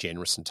 let's be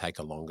generous and take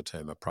a longer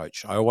term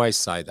approach. I always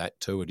say that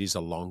too. It is a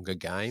longer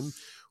game.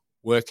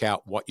 Work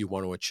out what you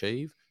want to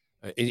achieve.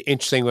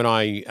 Interesting, when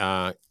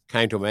I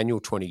came to Emmanuel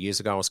 20 years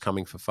ago, I was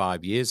coming for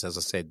 5 years. As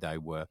I said, they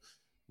were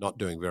not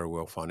doing very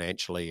well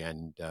financially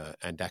and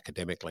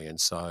academically. And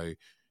so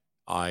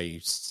I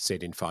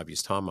said, in 5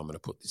 years' time, I'm going to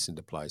put this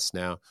into place.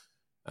 Now,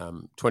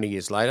 20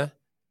 years later,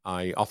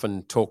 I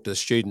often talk to the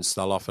students.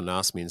 They'll often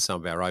ask me in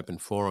some of our open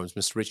forums,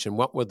 Mr. Richardson,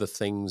 what were the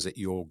things that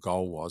your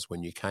goal was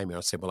when you came here?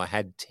 I said, well, I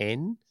had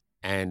 10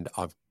 and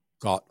I've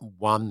got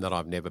one that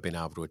I've never been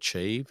able to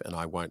achieve, and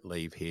I won't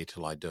leave here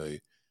till I do.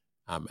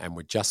 And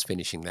we're just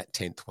finishing that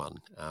 10th one.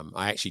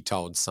 I actually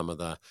told some of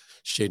the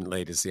student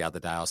leaders the other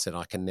day, I said,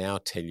 I can now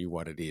tell you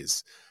what it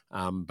is.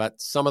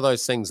 But some of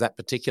those things, that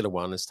particular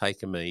one has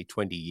taken me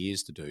 20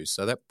 years to do.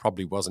 So that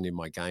probably wasn't in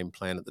my game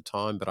plan at the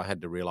time, but I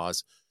had to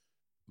realise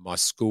my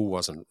school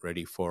wasn't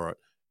ready for it.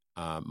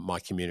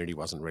 My community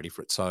wasn't ready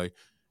for it. So,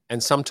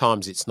 and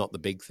sometimes it's not the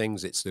big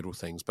things, it's little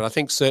things. But I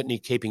think certainly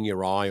keeping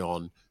your eye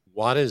on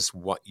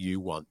what you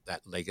want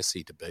that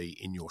legacy to be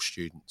in your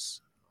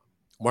students.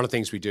 One of the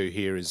things we do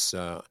here is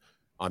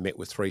I met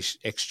with 3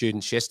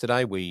 ex-students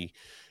yesterday. We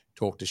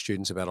talked to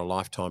students about a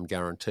lifetime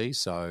guarantee.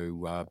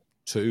 So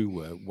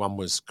 2, one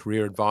was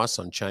career advice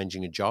on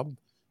changing a job.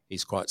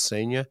 He's quite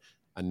senior.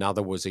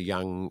 Another was a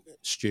young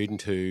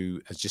student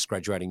who is just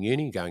graduating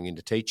uni, going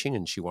into teaching,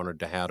 and she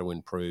wanted how to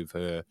improve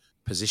her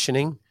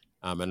positioning.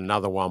 And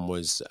another one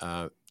was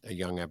a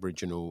young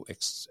Aboriginal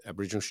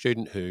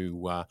student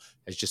who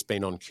has just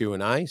been on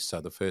Q&A,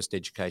 so the first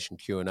education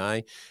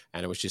Q&A,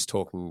 and I was just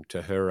talking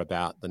to her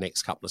about the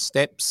next couple of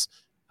steps.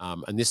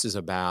 And this is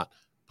about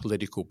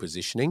political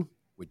positioning,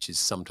 which is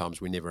sometimes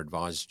we never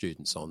advise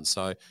students on.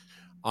 So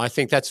I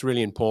think that's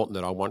really important,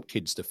 that I want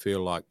kids to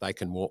feel like they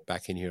can walk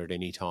back in here at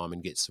any time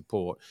and get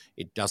support.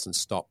 It doesn't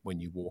stop when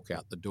you walk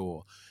out the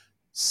door.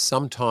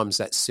 Sometimes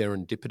that's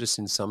serendipitous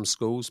in some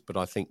schools, but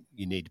I think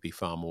you need to be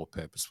far more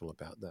purposeful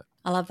about that.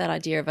 I love that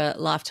idea of a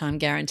lifetime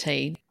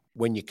guarantee.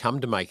 When you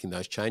come to making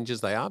those changes,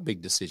 they are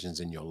big decisions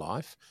in your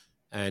life.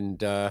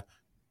 And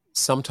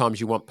sometimes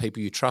you want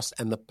people you trust,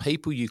 and the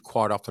people you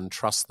quite often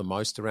trust the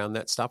most around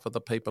that stuff are the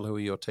people who are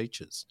your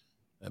teachers.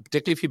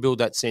 Particularly if you build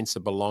that sense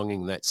of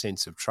belonging, that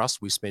sense of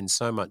trust. We spend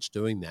so much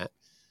doing that.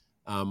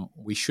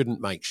 We shouldn't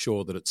make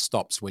sure that it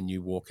stops when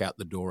you walk out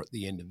the door at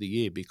the end of the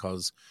year,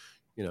 because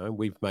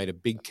we've made a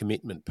big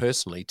commitment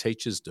personally,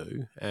 teachers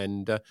do.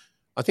 And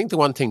I think the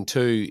one thing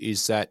too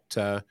is that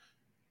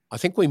I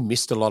think we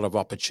missed a lot of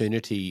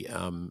opportunity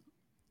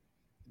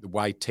the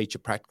way teacher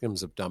practicums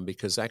have done,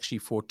 because actually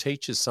for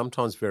teachers,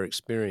 sometimes very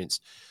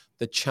experienced,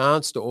 the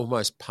chance to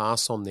almost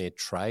pass on their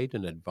trade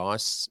and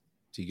advice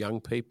to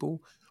young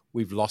people,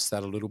 we've lost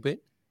that a little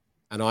bit.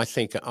 And I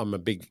think I'm a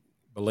big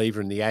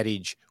believer in the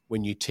adage,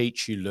 when you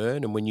teach, you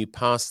learn, and when you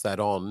pass that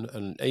on.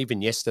 And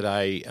even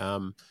yesterday,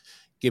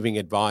 giving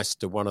advice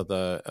to one of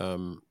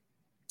the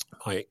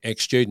my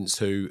ex-students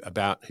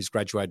who's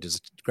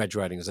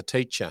graduating as a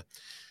teacher,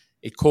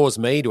 it caused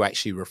me to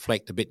actually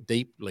reflect a bit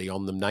deeply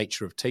on the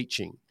nature of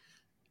teaching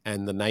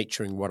and the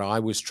nature in what I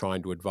was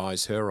trying to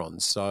advise her on.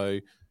 So,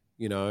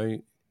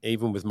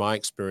 even with my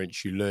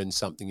experience, you learn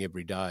something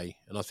every day.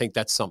 And I think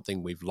that's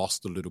something we've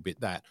lost a little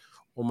bit, that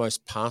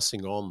almost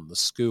passing on the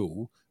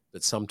skill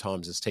that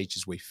sometimes as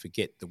teachers we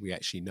forget that we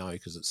actually know,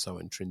 because it's so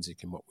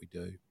intrinsic in what we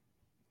do.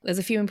 There's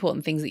a few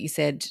important things that you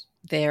said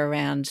there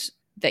around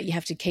that you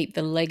have to keep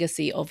the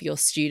legacy of your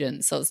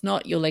students. So it's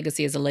not your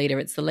legacy as a leader,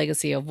 it's the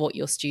legacy of what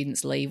your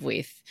students leave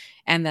with,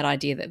 and that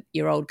idea that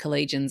your old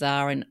collegians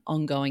are an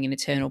ongoing and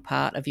eternal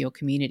part of your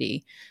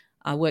community.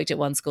 I worked at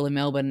one school in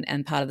Melbourne,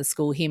 and part of the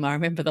school hymn, I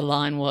remember the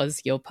line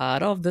was, "You're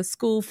part of the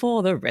school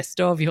for the rest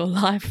of your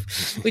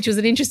life," which was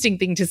an interesting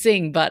thing to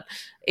sing, but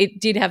it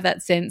did have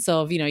that sense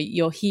of,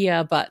 you're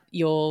here, but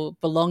your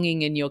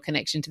belonging and your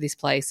connection to this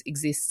place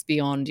exists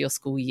beyond your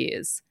school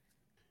years.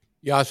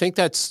 Yeah, I think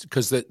that's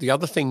because the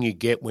other thing you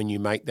get when you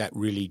make that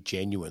really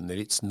genuine, that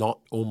it's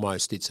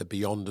a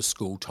beyond the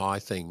school tie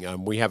thing.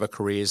 We have a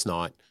careers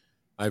night.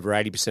 Over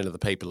 80% of the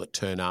people that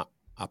turn up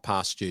are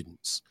past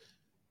students,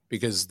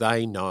 because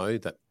they know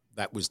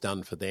that was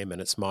done for them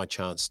and it's my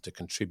chance to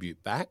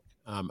contribute back.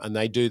 And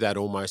they do that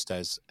almost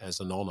as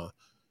an honour.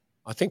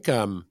 I think,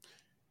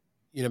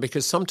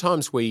 because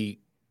sometimes we're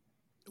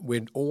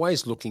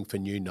always looking for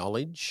new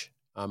knowledge.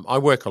 I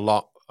work a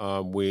lot.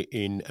 We're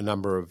in a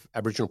number of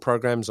Aboriginal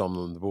programs. I'm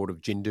on the board of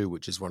Jindu,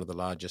 which is one of the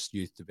largest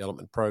youth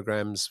development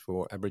programs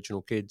for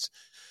Aboriginal kids.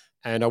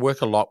 And I work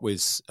a lot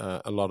with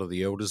a lot of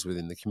the elders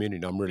within the community.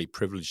 And I'm really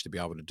privileged to be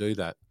able to do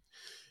that.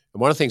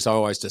 And one of the things I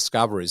always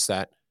discover is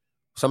that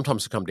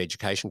sometimes I come to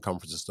education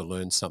conferences to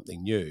learn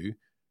something new.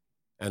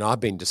 And I've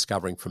been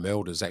discovering from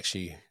elders,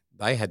 actually,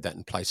 they had that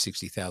in place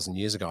 60,000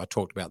 years ago. I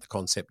talked about the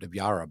concept of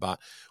Yarra, but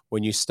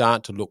when you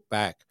start to look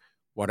back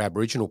what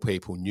Aboriginal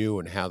people knew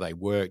and how they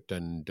worked,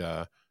 and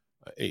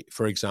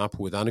for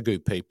example, with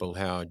Unugu people,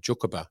 how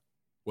Jukuba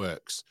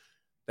works,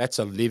 that's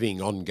a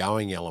living,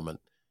 ongoing element.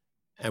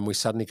 And we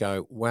suddenly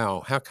go,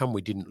 wow, how come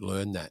we didn't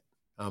learn that?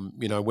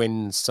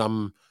 When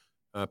some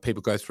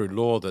people go through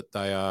law, that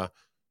they are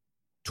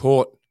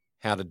taught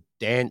how to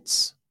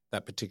dance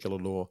that particular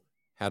law,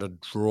 how to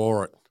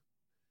draw it,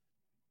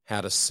 how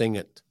to sing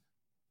it.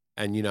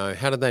 And,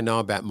 how did they know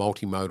about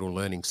multimodal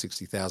learning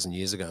 60,000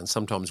 years ago? And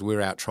sometimes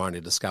we're out trying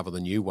to discover the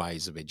new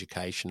ways of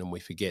education, and we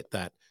forget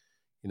that,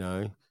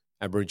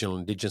 Aboriginal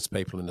and Indigenous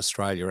people in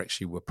Australia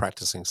actually were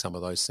practicing some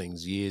of those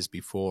things years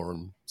before,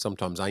 and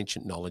sometimes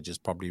ancient knowledge is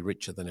probably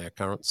richer than our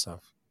current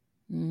stuff.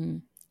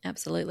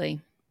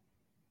 Absolutely.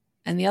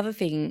 And the other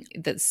thing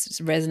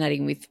that's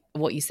resonating with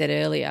what you said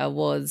earlier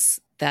was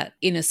that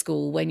in a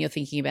school, when you're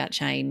thinking about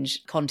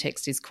change,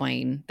 context is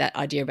queen. That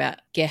idea about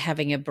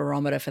having a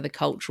barometer for the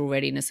cultural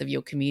readiness of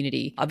your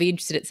community. I'd be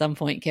interested at some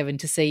point, Kevin,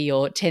 to see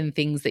your 10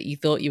 things that you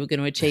thought you were going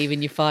to achieve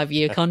in your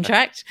 5-year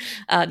contract,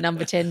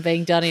 number 10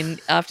 being done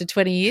after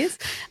 20 years.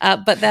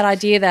 But that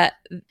idea that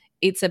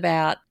it's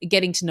about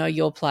getting to know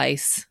your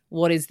place.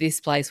 What is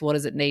this place? What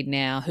does it need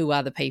now? Who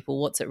are the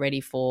people? What's it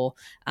ready for?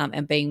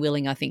 And being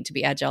willing, I think, to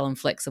be agile and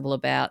flexible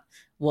about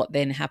what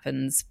then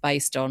happens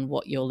based on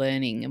what you're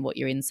learning and what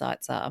your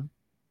insights are.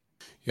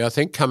 Yeah, I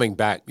think coming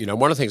back,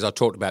 one of the things I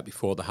talked about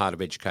before, the heart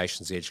of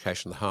education is the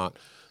education of the heart.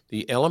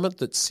 The element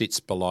that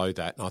sits below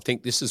that, and I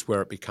think this is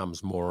where it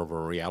becomes more of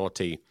a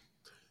reality.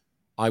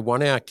 I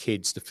want our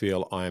kids to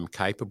feel I am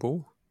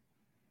capable,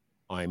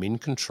 I am in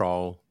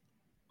control,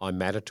 I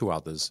matter to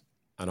others,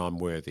 and I'm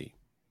worthy.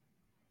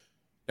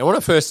 Now, when I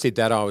first did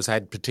that, I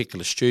had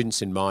particular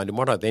students in mind, and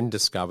what I then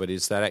discovered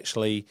is that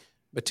actually,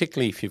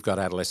 particularly if you've got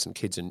adolescent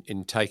kids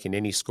in taking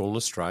any school in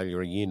Australia,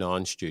 a Year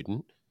 9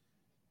 student,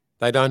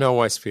 they don't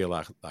always feel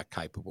like they're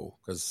capable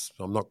because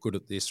I'm not good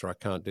at this or I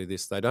can't do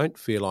this. They don't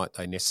feel like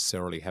they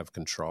necessarily have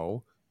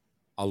control.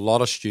 A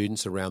lot of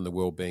students around the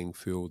well-being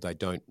feel they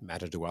don't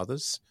matter to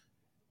others.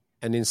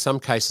 And in some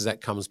cases,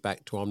 that comes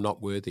back to I'm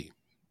not worthy.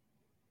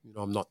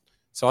 I'm not.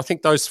 So I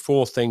think those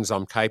 4 things,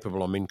 I'm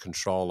capable, I'm in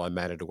control, I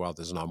matter to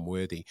others, and I'm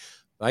worthy,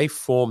 they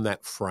form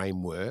that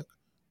framework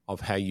of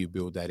how you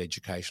build that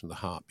education of the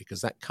heart, because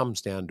that comes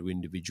down to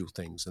individual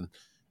things. And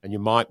you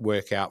might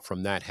work out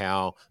from that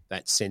how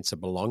that sense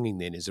of belonging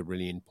then is a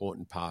really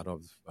important part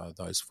of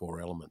those 4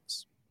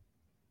 elements.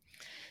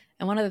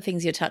 And one of the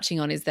things you're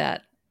touching on is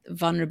that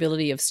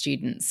vulnerability of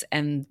students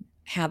and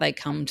how they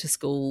come to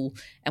school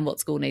and what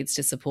school needs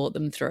to support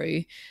them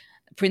through.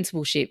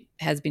 Principalship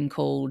has been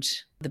called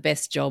the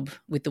best job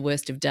with the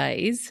worst of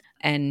days,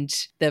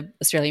 and the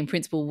Australian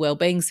Principal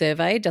Wellbeing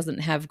Survey doesn't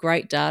have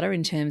great data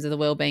in terms of the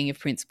wellbeing of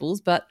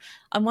principals, but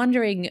I'm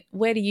wondering,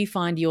 where do you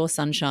find your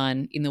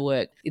sunshine in the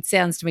work? It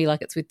sounds to me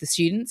like it's with the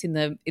students in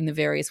the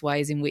various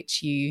ways in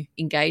which you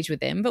engage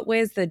with them, but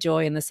where's the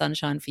joy and the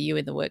sunshine for you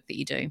in the work that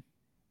you do?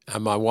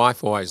 My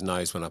wife always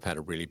knows when I've had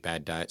a really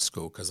bad day at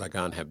school because I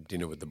go and have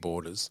dinner with the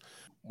boarders.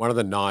 One of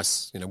the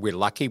nice, we're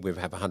lucky, we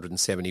have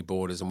 170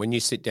 boarders, and when you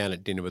sit down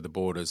at dinner with the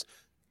boarders,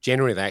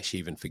 generally they actually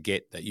even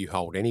forget that you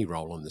hold any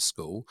role in the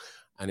school.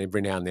 And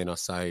every now and then I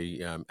say,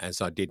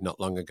 as I did not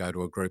long ago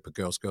to a group of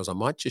girls, I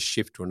might just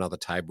shift to another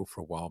table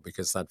for a while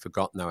because they'd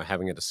forgotten they were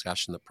having a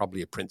discussion that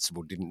probably a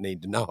principal didn't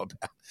need to know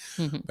about.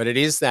 Mm-hmm. But it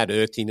is that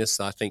earthiness,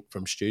 I think,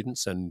 from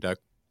students. And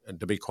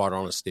to be quite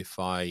honest, if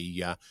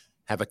I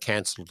have a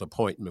cancelled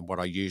appointment, what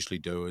I usually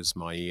do is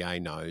my EA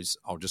knows,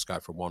 I'll just go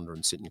for a wander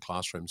and sit in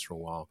classrooms for a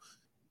while.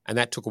 And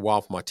that took a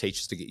while for my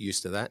teachers to get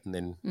used to that. And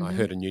then I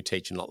heard a new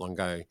teacher not long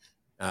ago,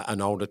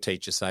 an older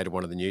teacher say to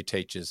one of the new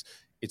teachers,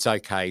 it's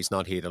okay, he's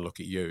not here to look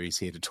at you, he's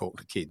here to talk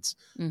to kids.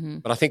 Mm-hmm.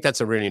 But I think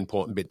that's a really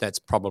important bit. That's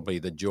probably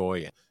the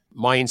joy.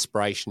 My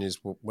inspiration is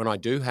when I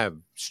do have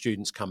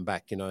students come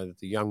back, the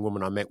young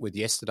woman I met with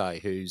yesterday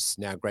who's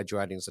now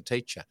graduating as a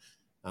teacher,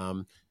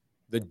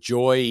 the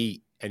joy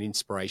and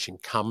inspiration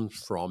comes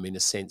from, in a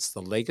sense,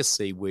 the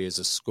legacy we as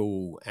a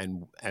school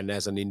and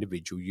as an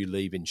individual you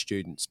leave in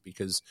students,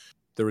 because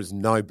there is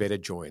no better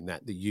joy in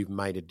that you've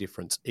made a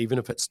difference, even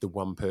if it's to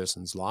one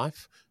person's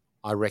life.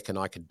 I reckon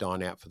I could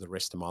dine out for the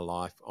rest of my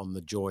life on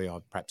the joy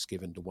I've perhaps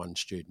given to one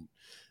student.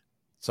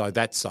 So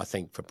that's, I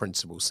think, for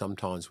principals,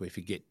 sometimes we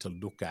forget to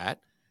look at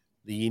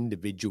the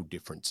individual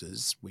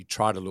differences. We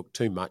try to look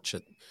too much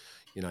at,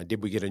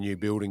 did we get a new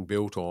building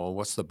built or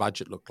what's the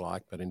budget look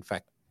like? But in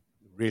fact,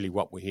 really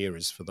what we're here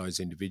is for those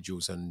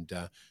individuals, and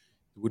there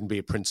wouldn't be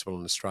a principal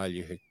in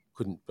Australia who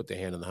couldn't put their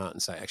hand on the heart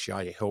and say,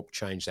 actually, I helped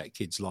change that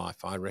kid's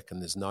life. I reckon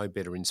there's no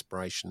better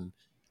inspiration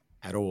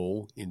at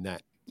all in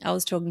that. I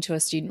was talking to a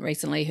student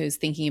recently who's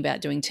thinking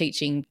about doing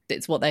teaching.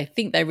 It's what they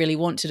think they really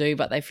want to do,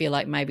 but they feel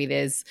like maybe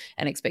there's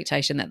an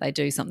expectation that they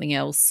do something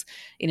else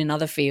in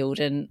another field.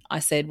 And I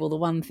said, well, the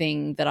one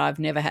thing that I've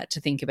never had to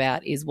think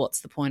about is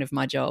what's the point of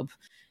my job.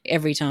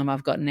 Every time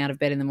I've gotten out of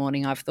bed in the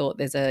morning, I've thought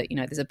there's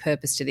a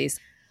purpose to this.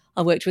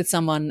 I worked with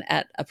someone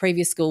at a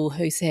previous school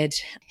who said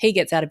he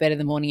gets out of bed in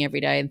the morning every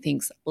day and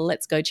thinks,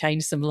 let's go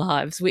change some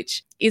lives,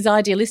 which is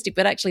idealistic,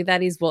 but actually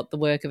that is what the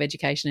work of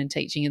education and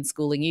teaching and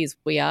schooling is.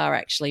 We are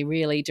actually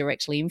really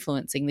directly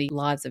influencing the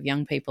lives of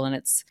young people, and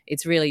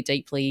it's really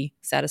deeply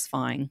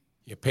satisfying.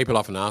 Yeah, people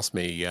often ask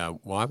me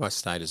why have I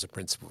stayed as a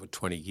principal for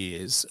 20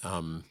 years.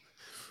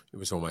 It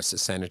was almost a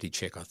sanity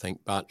check, I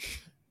think. But,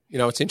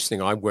 it's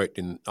interesting.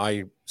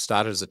 I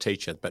started as a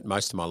teacher, but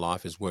most of my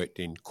life has worked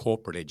in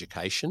corporate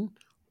education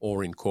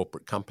or in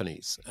corporate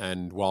companies.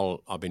 And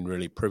while I've been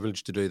really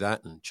privileged to do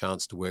that and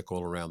chance to work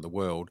all around the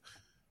world,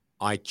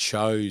 I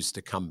chose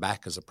to come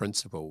back as a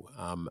principal.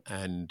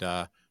 As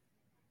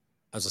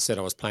I said,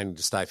 I was planning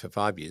to stay for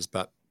 5 years,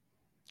 but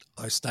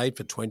I stayed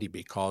for 20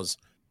 because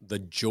the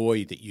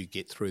joy that you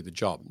get through the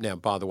job. Now,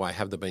 by the way,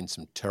 have there been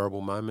some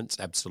terrible moments?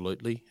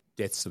 Absolutely.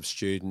 Deaths of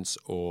students,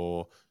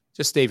 or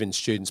just even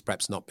students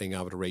perhaps not being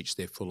able to reach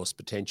their fullest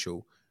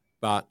potential.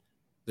 But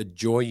the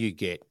joy you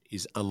get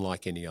is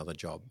unlike any other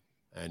job.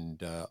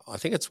 And I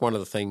think it's one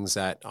of the things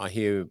that I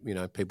hear,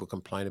 people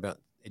complain about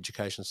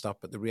education stuff,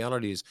 but the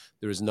reality is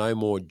there is no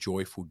more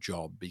joyful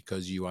job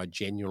because you are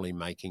genuinely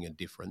making a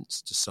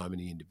difference to so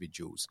many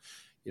individuals.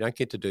 You don't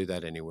get to do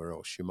that anywhere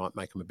else. You might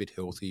make them a bit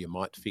healthy, you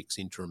might fix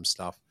interim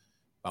stuff,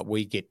 but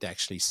we get to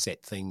actually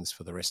set things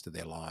for the rest of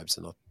their lives.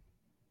 And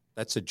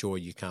that's a joy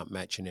you can't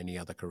match in any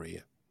other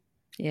career.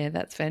 Yeah,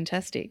 that's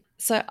fantastic.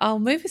 So I'll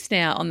move us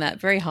now on that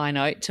very high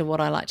note to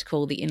what I like to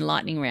call the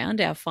enlightening round,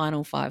 our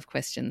final 5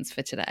 questions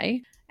for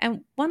today.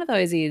 And one of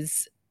those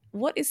is,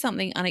 what is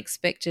something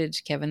unexpected,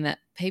 Kevin, that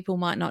people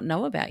might not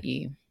know about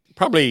you?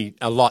 Probably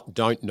a lot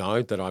don't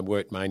know that I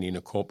worked mainly in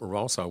a corporate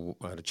role. So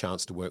I had a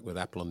chance to work with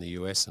Apple in the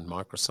US and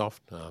Microsoft.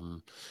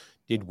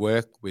 Did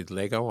work with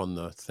Lego on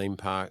the theme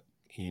park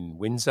in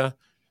Windsor.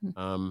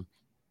 I'm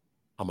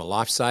a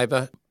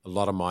lifesaver. A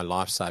lot of my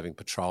life-saving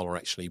patrol are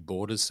actually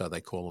borders, so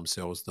they call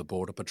themselves the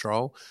Border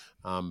Patrol.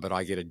 But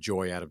I get a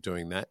joy out of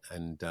doing that.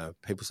 And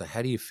people say,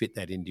 how do you fit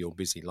that into your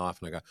busy life?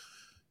 And I go,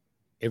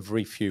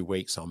 every few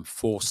weeks I'm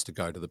forced to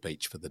go to the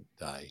beach for the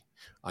day.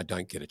 I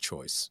don't get a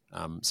choice.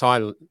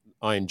 So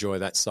I enjoy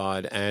that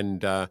side.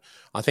 And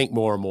I think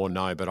more and more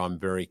know, but I'm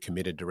very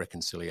committed to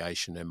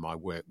reconciliation, and my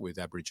work with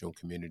Aboriginal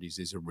communities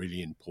is a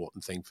really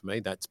important thing for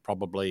me. That's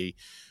probably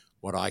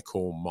what I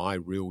call my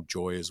real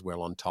joy as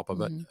well on top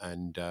of it.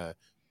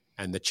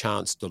 And the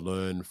chance to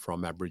learn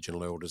from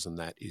Aboriginal elders and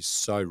that is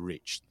so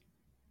rich.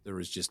 There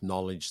is just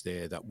knowledge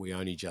there that we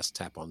only just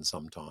tap on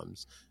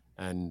sometimes.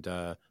 And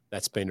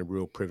that's been a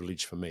real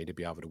privilege for me to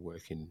be able to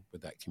work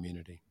with that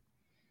community.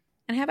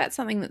 And how about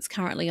something that's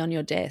currently on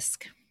your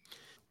desk?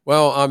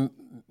 Well, I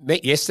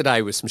met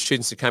yesterday with some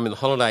students who came in the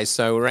holidays,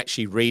 so we're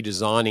actually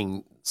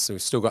redesigning. So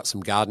we've still got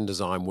some garden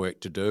design work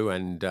to do,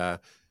 and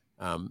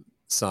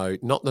so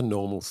not the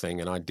normal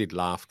thing. And I did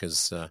laugh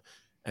because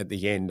at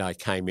the end I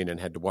came in and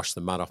had to wash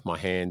the mud off my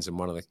hands, and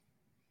one of the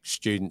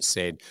students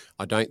said,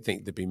 I don't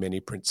think there'd be many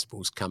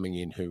principals coming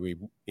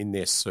in in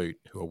their suit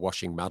who are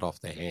washing mud off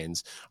their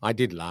hands. I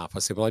did laugh. I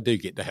said, well, I do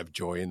get to have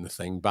joy in the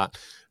thing. But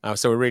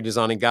so we're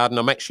redesigning garden.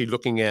 I'm actually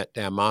looking at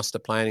our master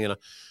planning, and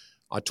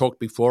I talked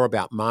before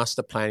about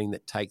master planning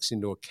that takes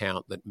into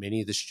account that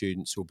many of the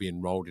students who will be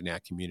enrolled in our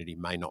community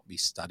may not be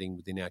studying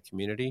within our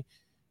community.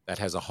 That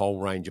has a whole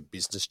range of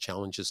business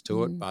challenges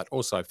to it, but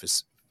also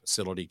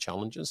facility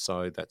challenges.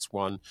 So that's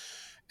one.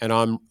 And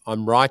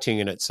I'm writing,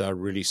 and it's a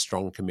really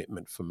strong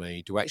commitment for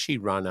me to actually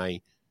run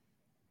a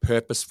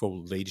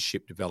purposeful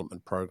leadership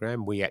development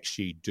program. We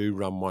actually do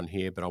run one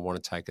here, but I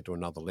want to take it to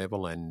another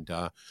level. And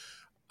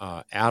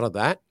out of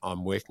that,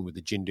 I'm working with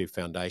the Jindu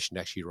Foundation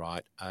to actually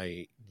write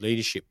a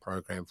leadership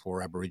program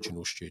for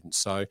Aboriginal students.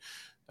 So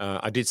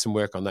I did some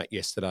work on that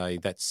yesterday.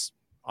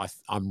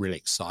 I'm really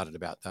excited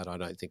about that. I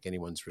don't think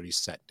anyone's really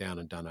sat down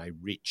and done a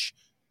rich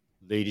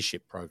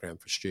leadership program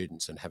for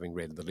students, and having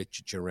read the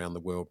literature around the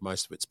world,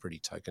 most of it's pretty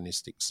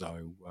tokenistic.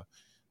 So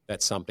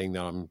that's something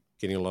that I'm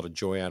getting a lot of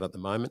joy out at the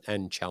moment,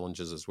 and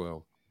challenges as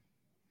well.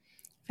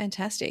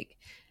 Fantastic.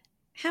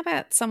 How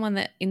about someone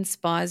that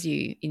inspires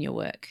you in your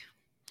work?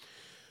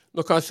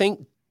 Look, I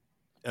think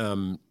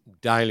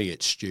daily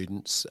at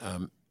students.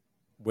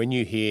 When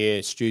you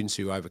hear students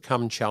who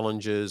overcome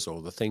challenges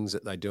or the things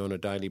that they do on a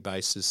daily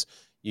basis,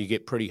 you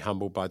get pretty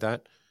humbled by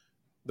that.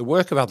 The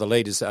work of other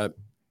leaders,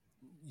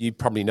 you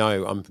probably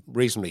know I'm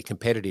reasonably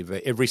competitive.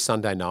 Every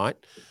Sunday night,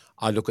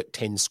 I look at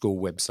 10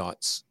 school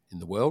websites in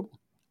the world,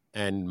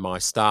 and my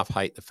staff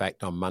hate the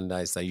fact on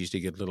Mondays they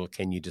usually get a little,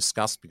 can you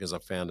discuss, because I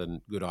found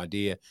a good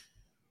idea.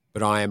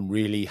 But I am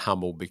really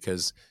humbled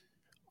because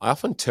I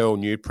often tell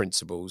new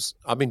principals,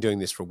 I've been doing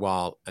this for a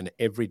while, and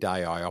every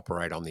day I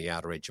operate on the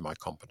outer edge of my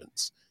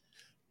competence.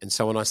 And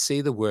so when I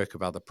see the work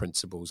of other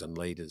principals and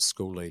leaders,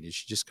 school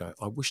leaders, you just go,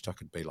 I wished I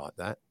could be like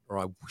that. Or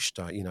I wished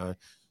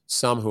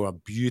some who are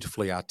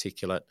beautifully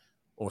articulate,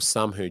 or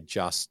some who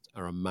just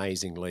are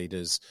amazing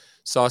leaders.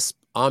 So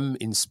I'm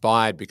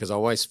inspired because I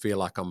always feel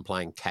like I'm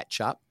playing catch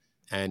up,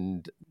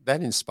 and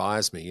that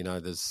inspires me. I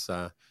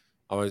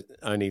was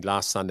only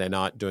last Sunday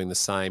night doing the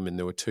same, and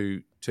there were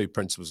two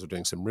principals who were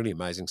doing some really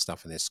amazing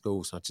stuff in their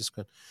schools. And I just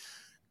go,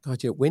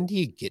 God, when do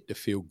you get to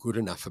feel good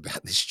enough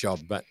about this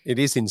job? But it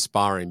is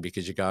inspiring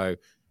because you go,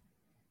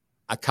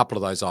 a couple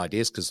of those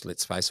ideas, because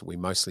let's face it, we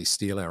mostly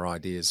steal our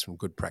ideas from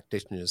good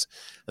practitioners.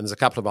 And there's a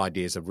couple of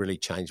ideas that have really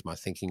changed my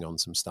thinking on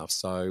some stuff.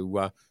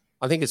 So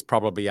I think it's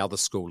probably other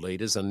school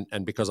leaders. And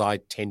because I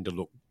tend to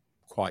look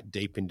quite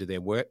deep into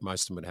their work,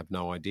 most of them would have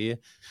no idea.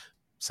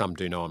 Some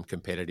do know I'm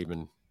competitive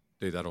and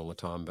do that all the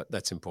time, but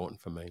that's important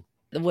for me.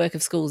 The work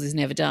of schools is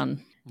never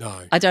done.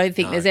 No. I don't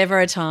think there's ever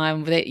a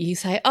time that you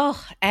say,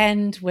 oh,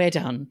 and we're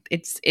done.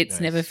 It's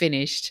never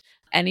finished.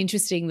 And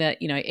interesting that,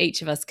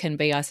 each of us can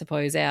be, I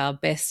suppose, our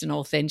best and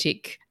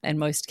authentic and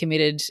most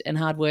committed and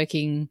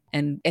hardworking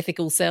and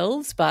ethical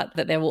selves, but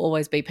that there will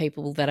always be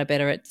people that are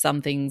better at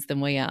some things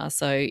than we are.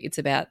 So it's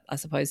about, I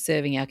suppose,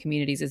 serving our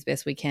communities as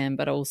best we can,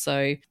 but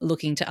also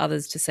looking to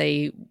others to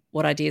see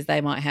what ideas they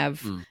might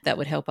have that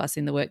would help us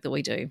in the work that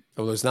we do.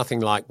 Well, there's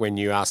nothing like when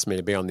you asked me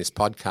to be on this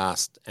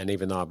podcast, and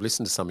even though I've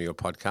listened to some of your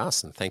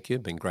podcasts, and thank you,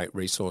 it's been a great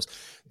resource,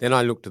 then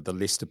I looked at the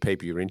list of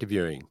people you're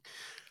interviewing.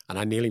 And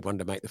I nearly wanted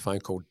to make the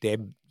phone call,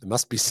 Deb, there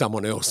must be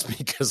someone else,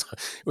 because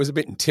it was a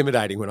bit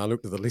intimidating when I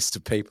looked at the list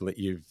of people that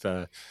you've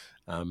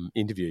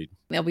interviewed.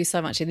 There'll be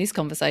so much in this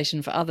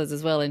conversation for others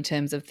as well in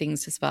terms of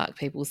things to spark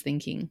people's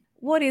thinking.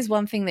 What is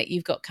one thing that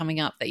you've got coming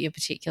up that you're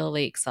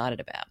particularly excited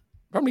about?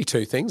 Probably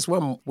two things.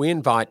 One, we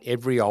invite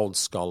every old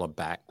scholar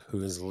back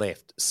who has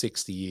left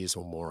 60 years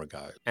or more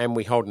ago. And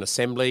we hold an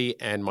assembly,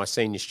 and my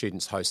senior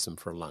students host them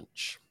for a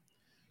lunch.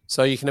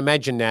 So you can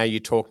imagine now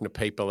you're talking to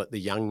people at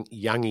the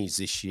youngies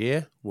this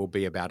year will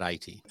be about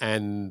 80,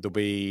 and there'll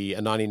be a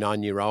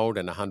 99-year-old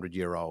and a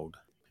 100-year-old.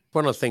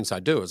 One of the things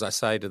I do is I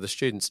say to the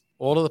students,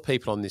 all of the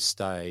people on this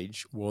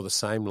stage wore the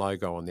same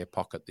logo on their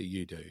pocket that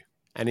you do.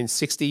 And in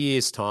 60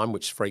 years' time,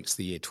 which freaks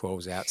the year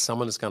 12s out,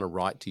 someone is going to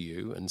write to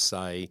you and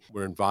say,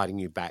 we're inviting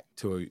you back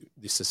to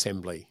this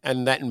assembly.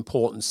 And that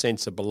important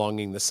sense of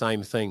belonging, the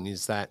same thing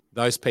is that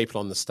those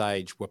people on the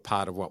stage were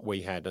part of what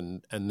we had,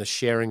 and the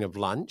sharing of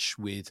lunch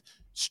with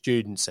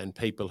students and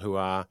people who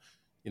are,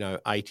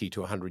 80 to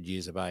 100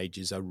 years of age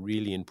is a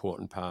really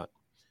important part.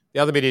 The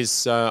other bit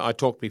is, I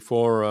talked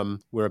before,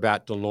 we're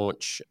about to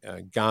launch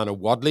Ghana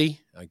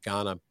Wadley, a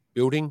Ghana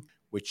building,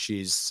 which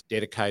is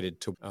dedicated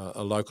to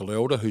a local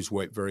elder who's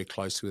worked very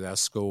closely with our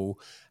school,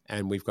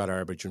 and we've got our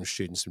Aboriginal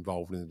students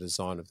involved in the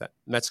design of that.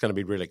 And that's going to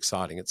be really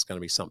exciting. It's going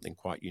to be something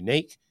quite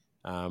unique,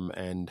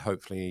 and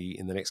hopefully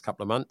in the next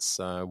couple of months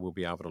we'll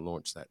be able to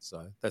launch that.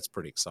 So that's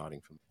pretty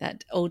exciting for me.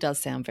 That all does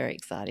sound very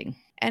exciting.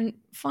 And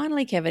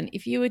finally, Kevin,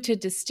 if you were to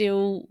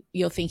distill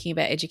your thinking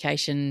about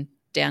education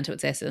down to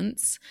its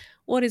essence,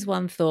 what is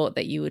one thought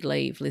that you would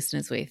leave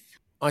listeners with?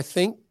 I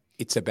think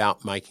it's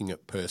about making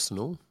it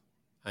personal.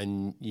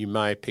 And you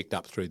may have picked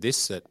up through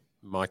this that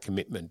my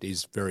commitment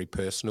is very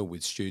personal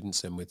with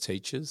students and with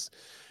teachers,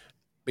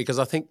 because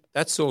I think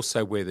that's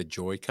also where the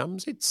joy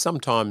comes.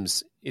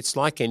 It's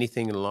like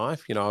anything in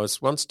life. I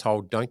was once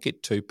told, don't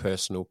get too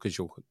personal because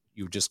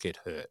you'll just get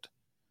hurt.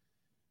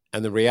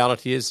 And the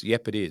reality is,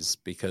 yep, it is,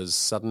 because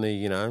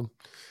suddenly,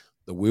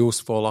 the wheels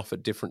fall off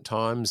at different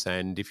times.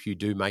 And if you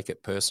do make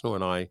it personal,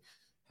 and I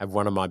have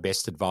one of my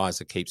best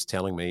advisors keeps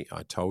telling me,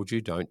 I told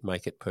you, don't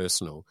make it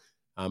personal.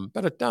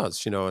 But it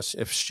does.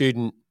 If a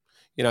student,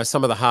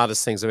 some of the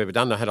hardest things I've ever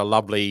done, I had a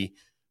lovely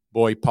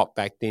boy pop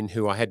back then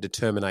who I had to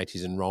terminate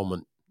his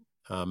enrolment.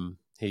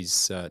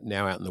 He's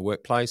now out in the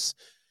workplace.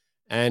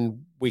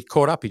 And we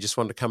caught up. He just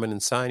wanted to come in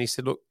and say, and he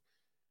said, look,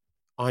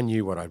 I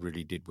knew what I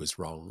really did was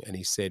wrong. And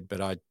he said,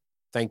 but I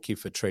thank you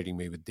for treating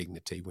me with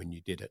dignity when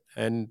you did it.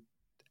 And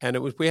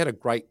we had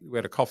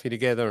a coffee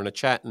together and a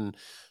chat, and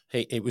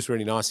it was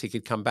really nice he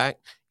could come back.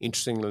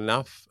 Interestingly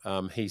enough,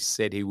 he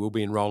said he will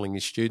be enrolling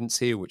his students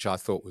here, which I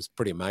thought was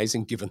pretty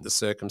amazing given the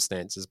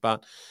circumstances.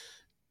 But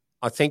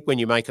I think when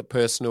you make it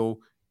personal,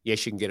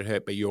 yes, you can get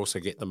hurt, but you also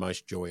get the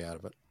most joy out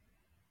of it.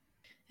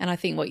 And I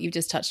think what you've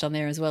just touched on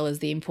there as well is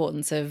the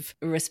importance of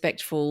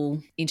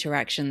respectful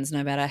interactions,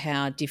 no matter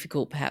how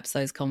difficult perhaps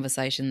those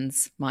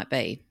conversations might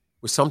be.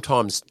 Well,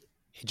 sometimes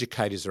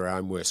educators are our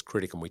own worst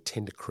critic, and we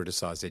tend to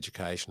criticise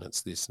education.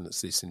 It's this and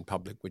it's this in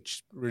public,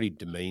 which really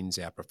demeans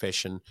our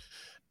profession.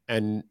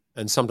 And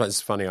sometimes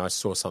it's funny. I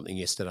saw something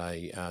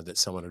yesterday that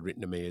someone had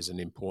written to me as an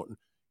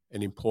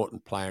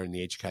important player in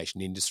the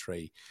education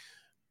industry.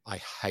 I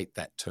hate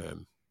that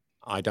term.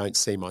 I don't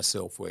see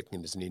myself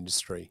working as an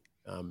industry.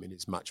 It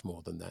is much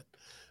more than that.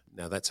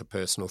 Now, that's a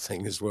personal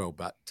thing as well,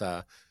 but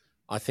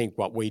I think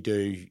what we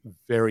do,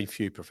 very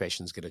few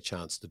professions get a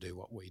chance to do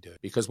what we do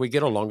because we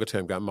get a longer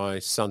term goal. My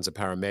son's a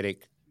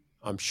paramedic.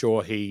 I'm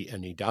sure he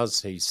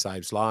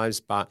saves lives,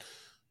 but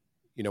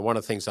you know, one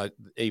of the things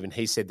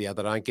he said the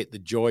other day, I don't get the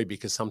joy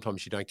because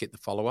sometimes you don't get the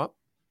follow-up.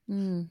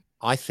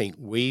 I think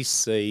we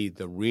see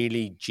the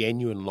really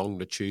genuine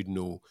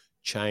longitudinal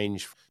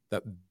change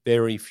that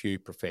very few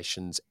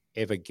professions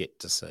ever get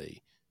to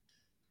see.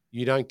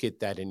 You don't get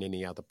that in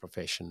any other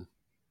profession.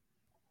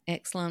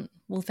 Excellent.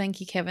 Well,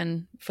 thank you,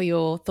 Kevin, for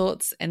your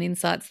thoughts and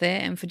insights there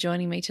and for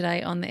joining me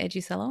today on the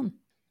Edu Salon.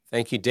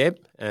 Thank you, Deb,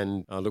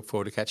 and I look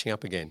forward to catching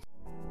up again.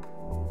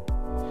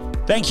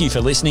 Thank you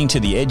for listening to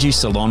the Edu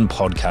Salon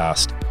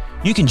podcast.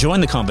 You can join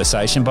the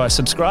conversation by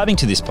subscribing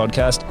to this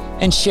podcast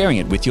and sharing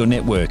it with your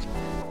network,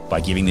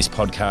 by giving this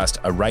podcast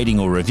a rating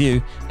or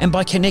review, and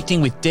by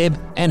connecting with Deb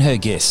and her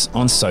guests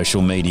on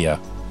social media.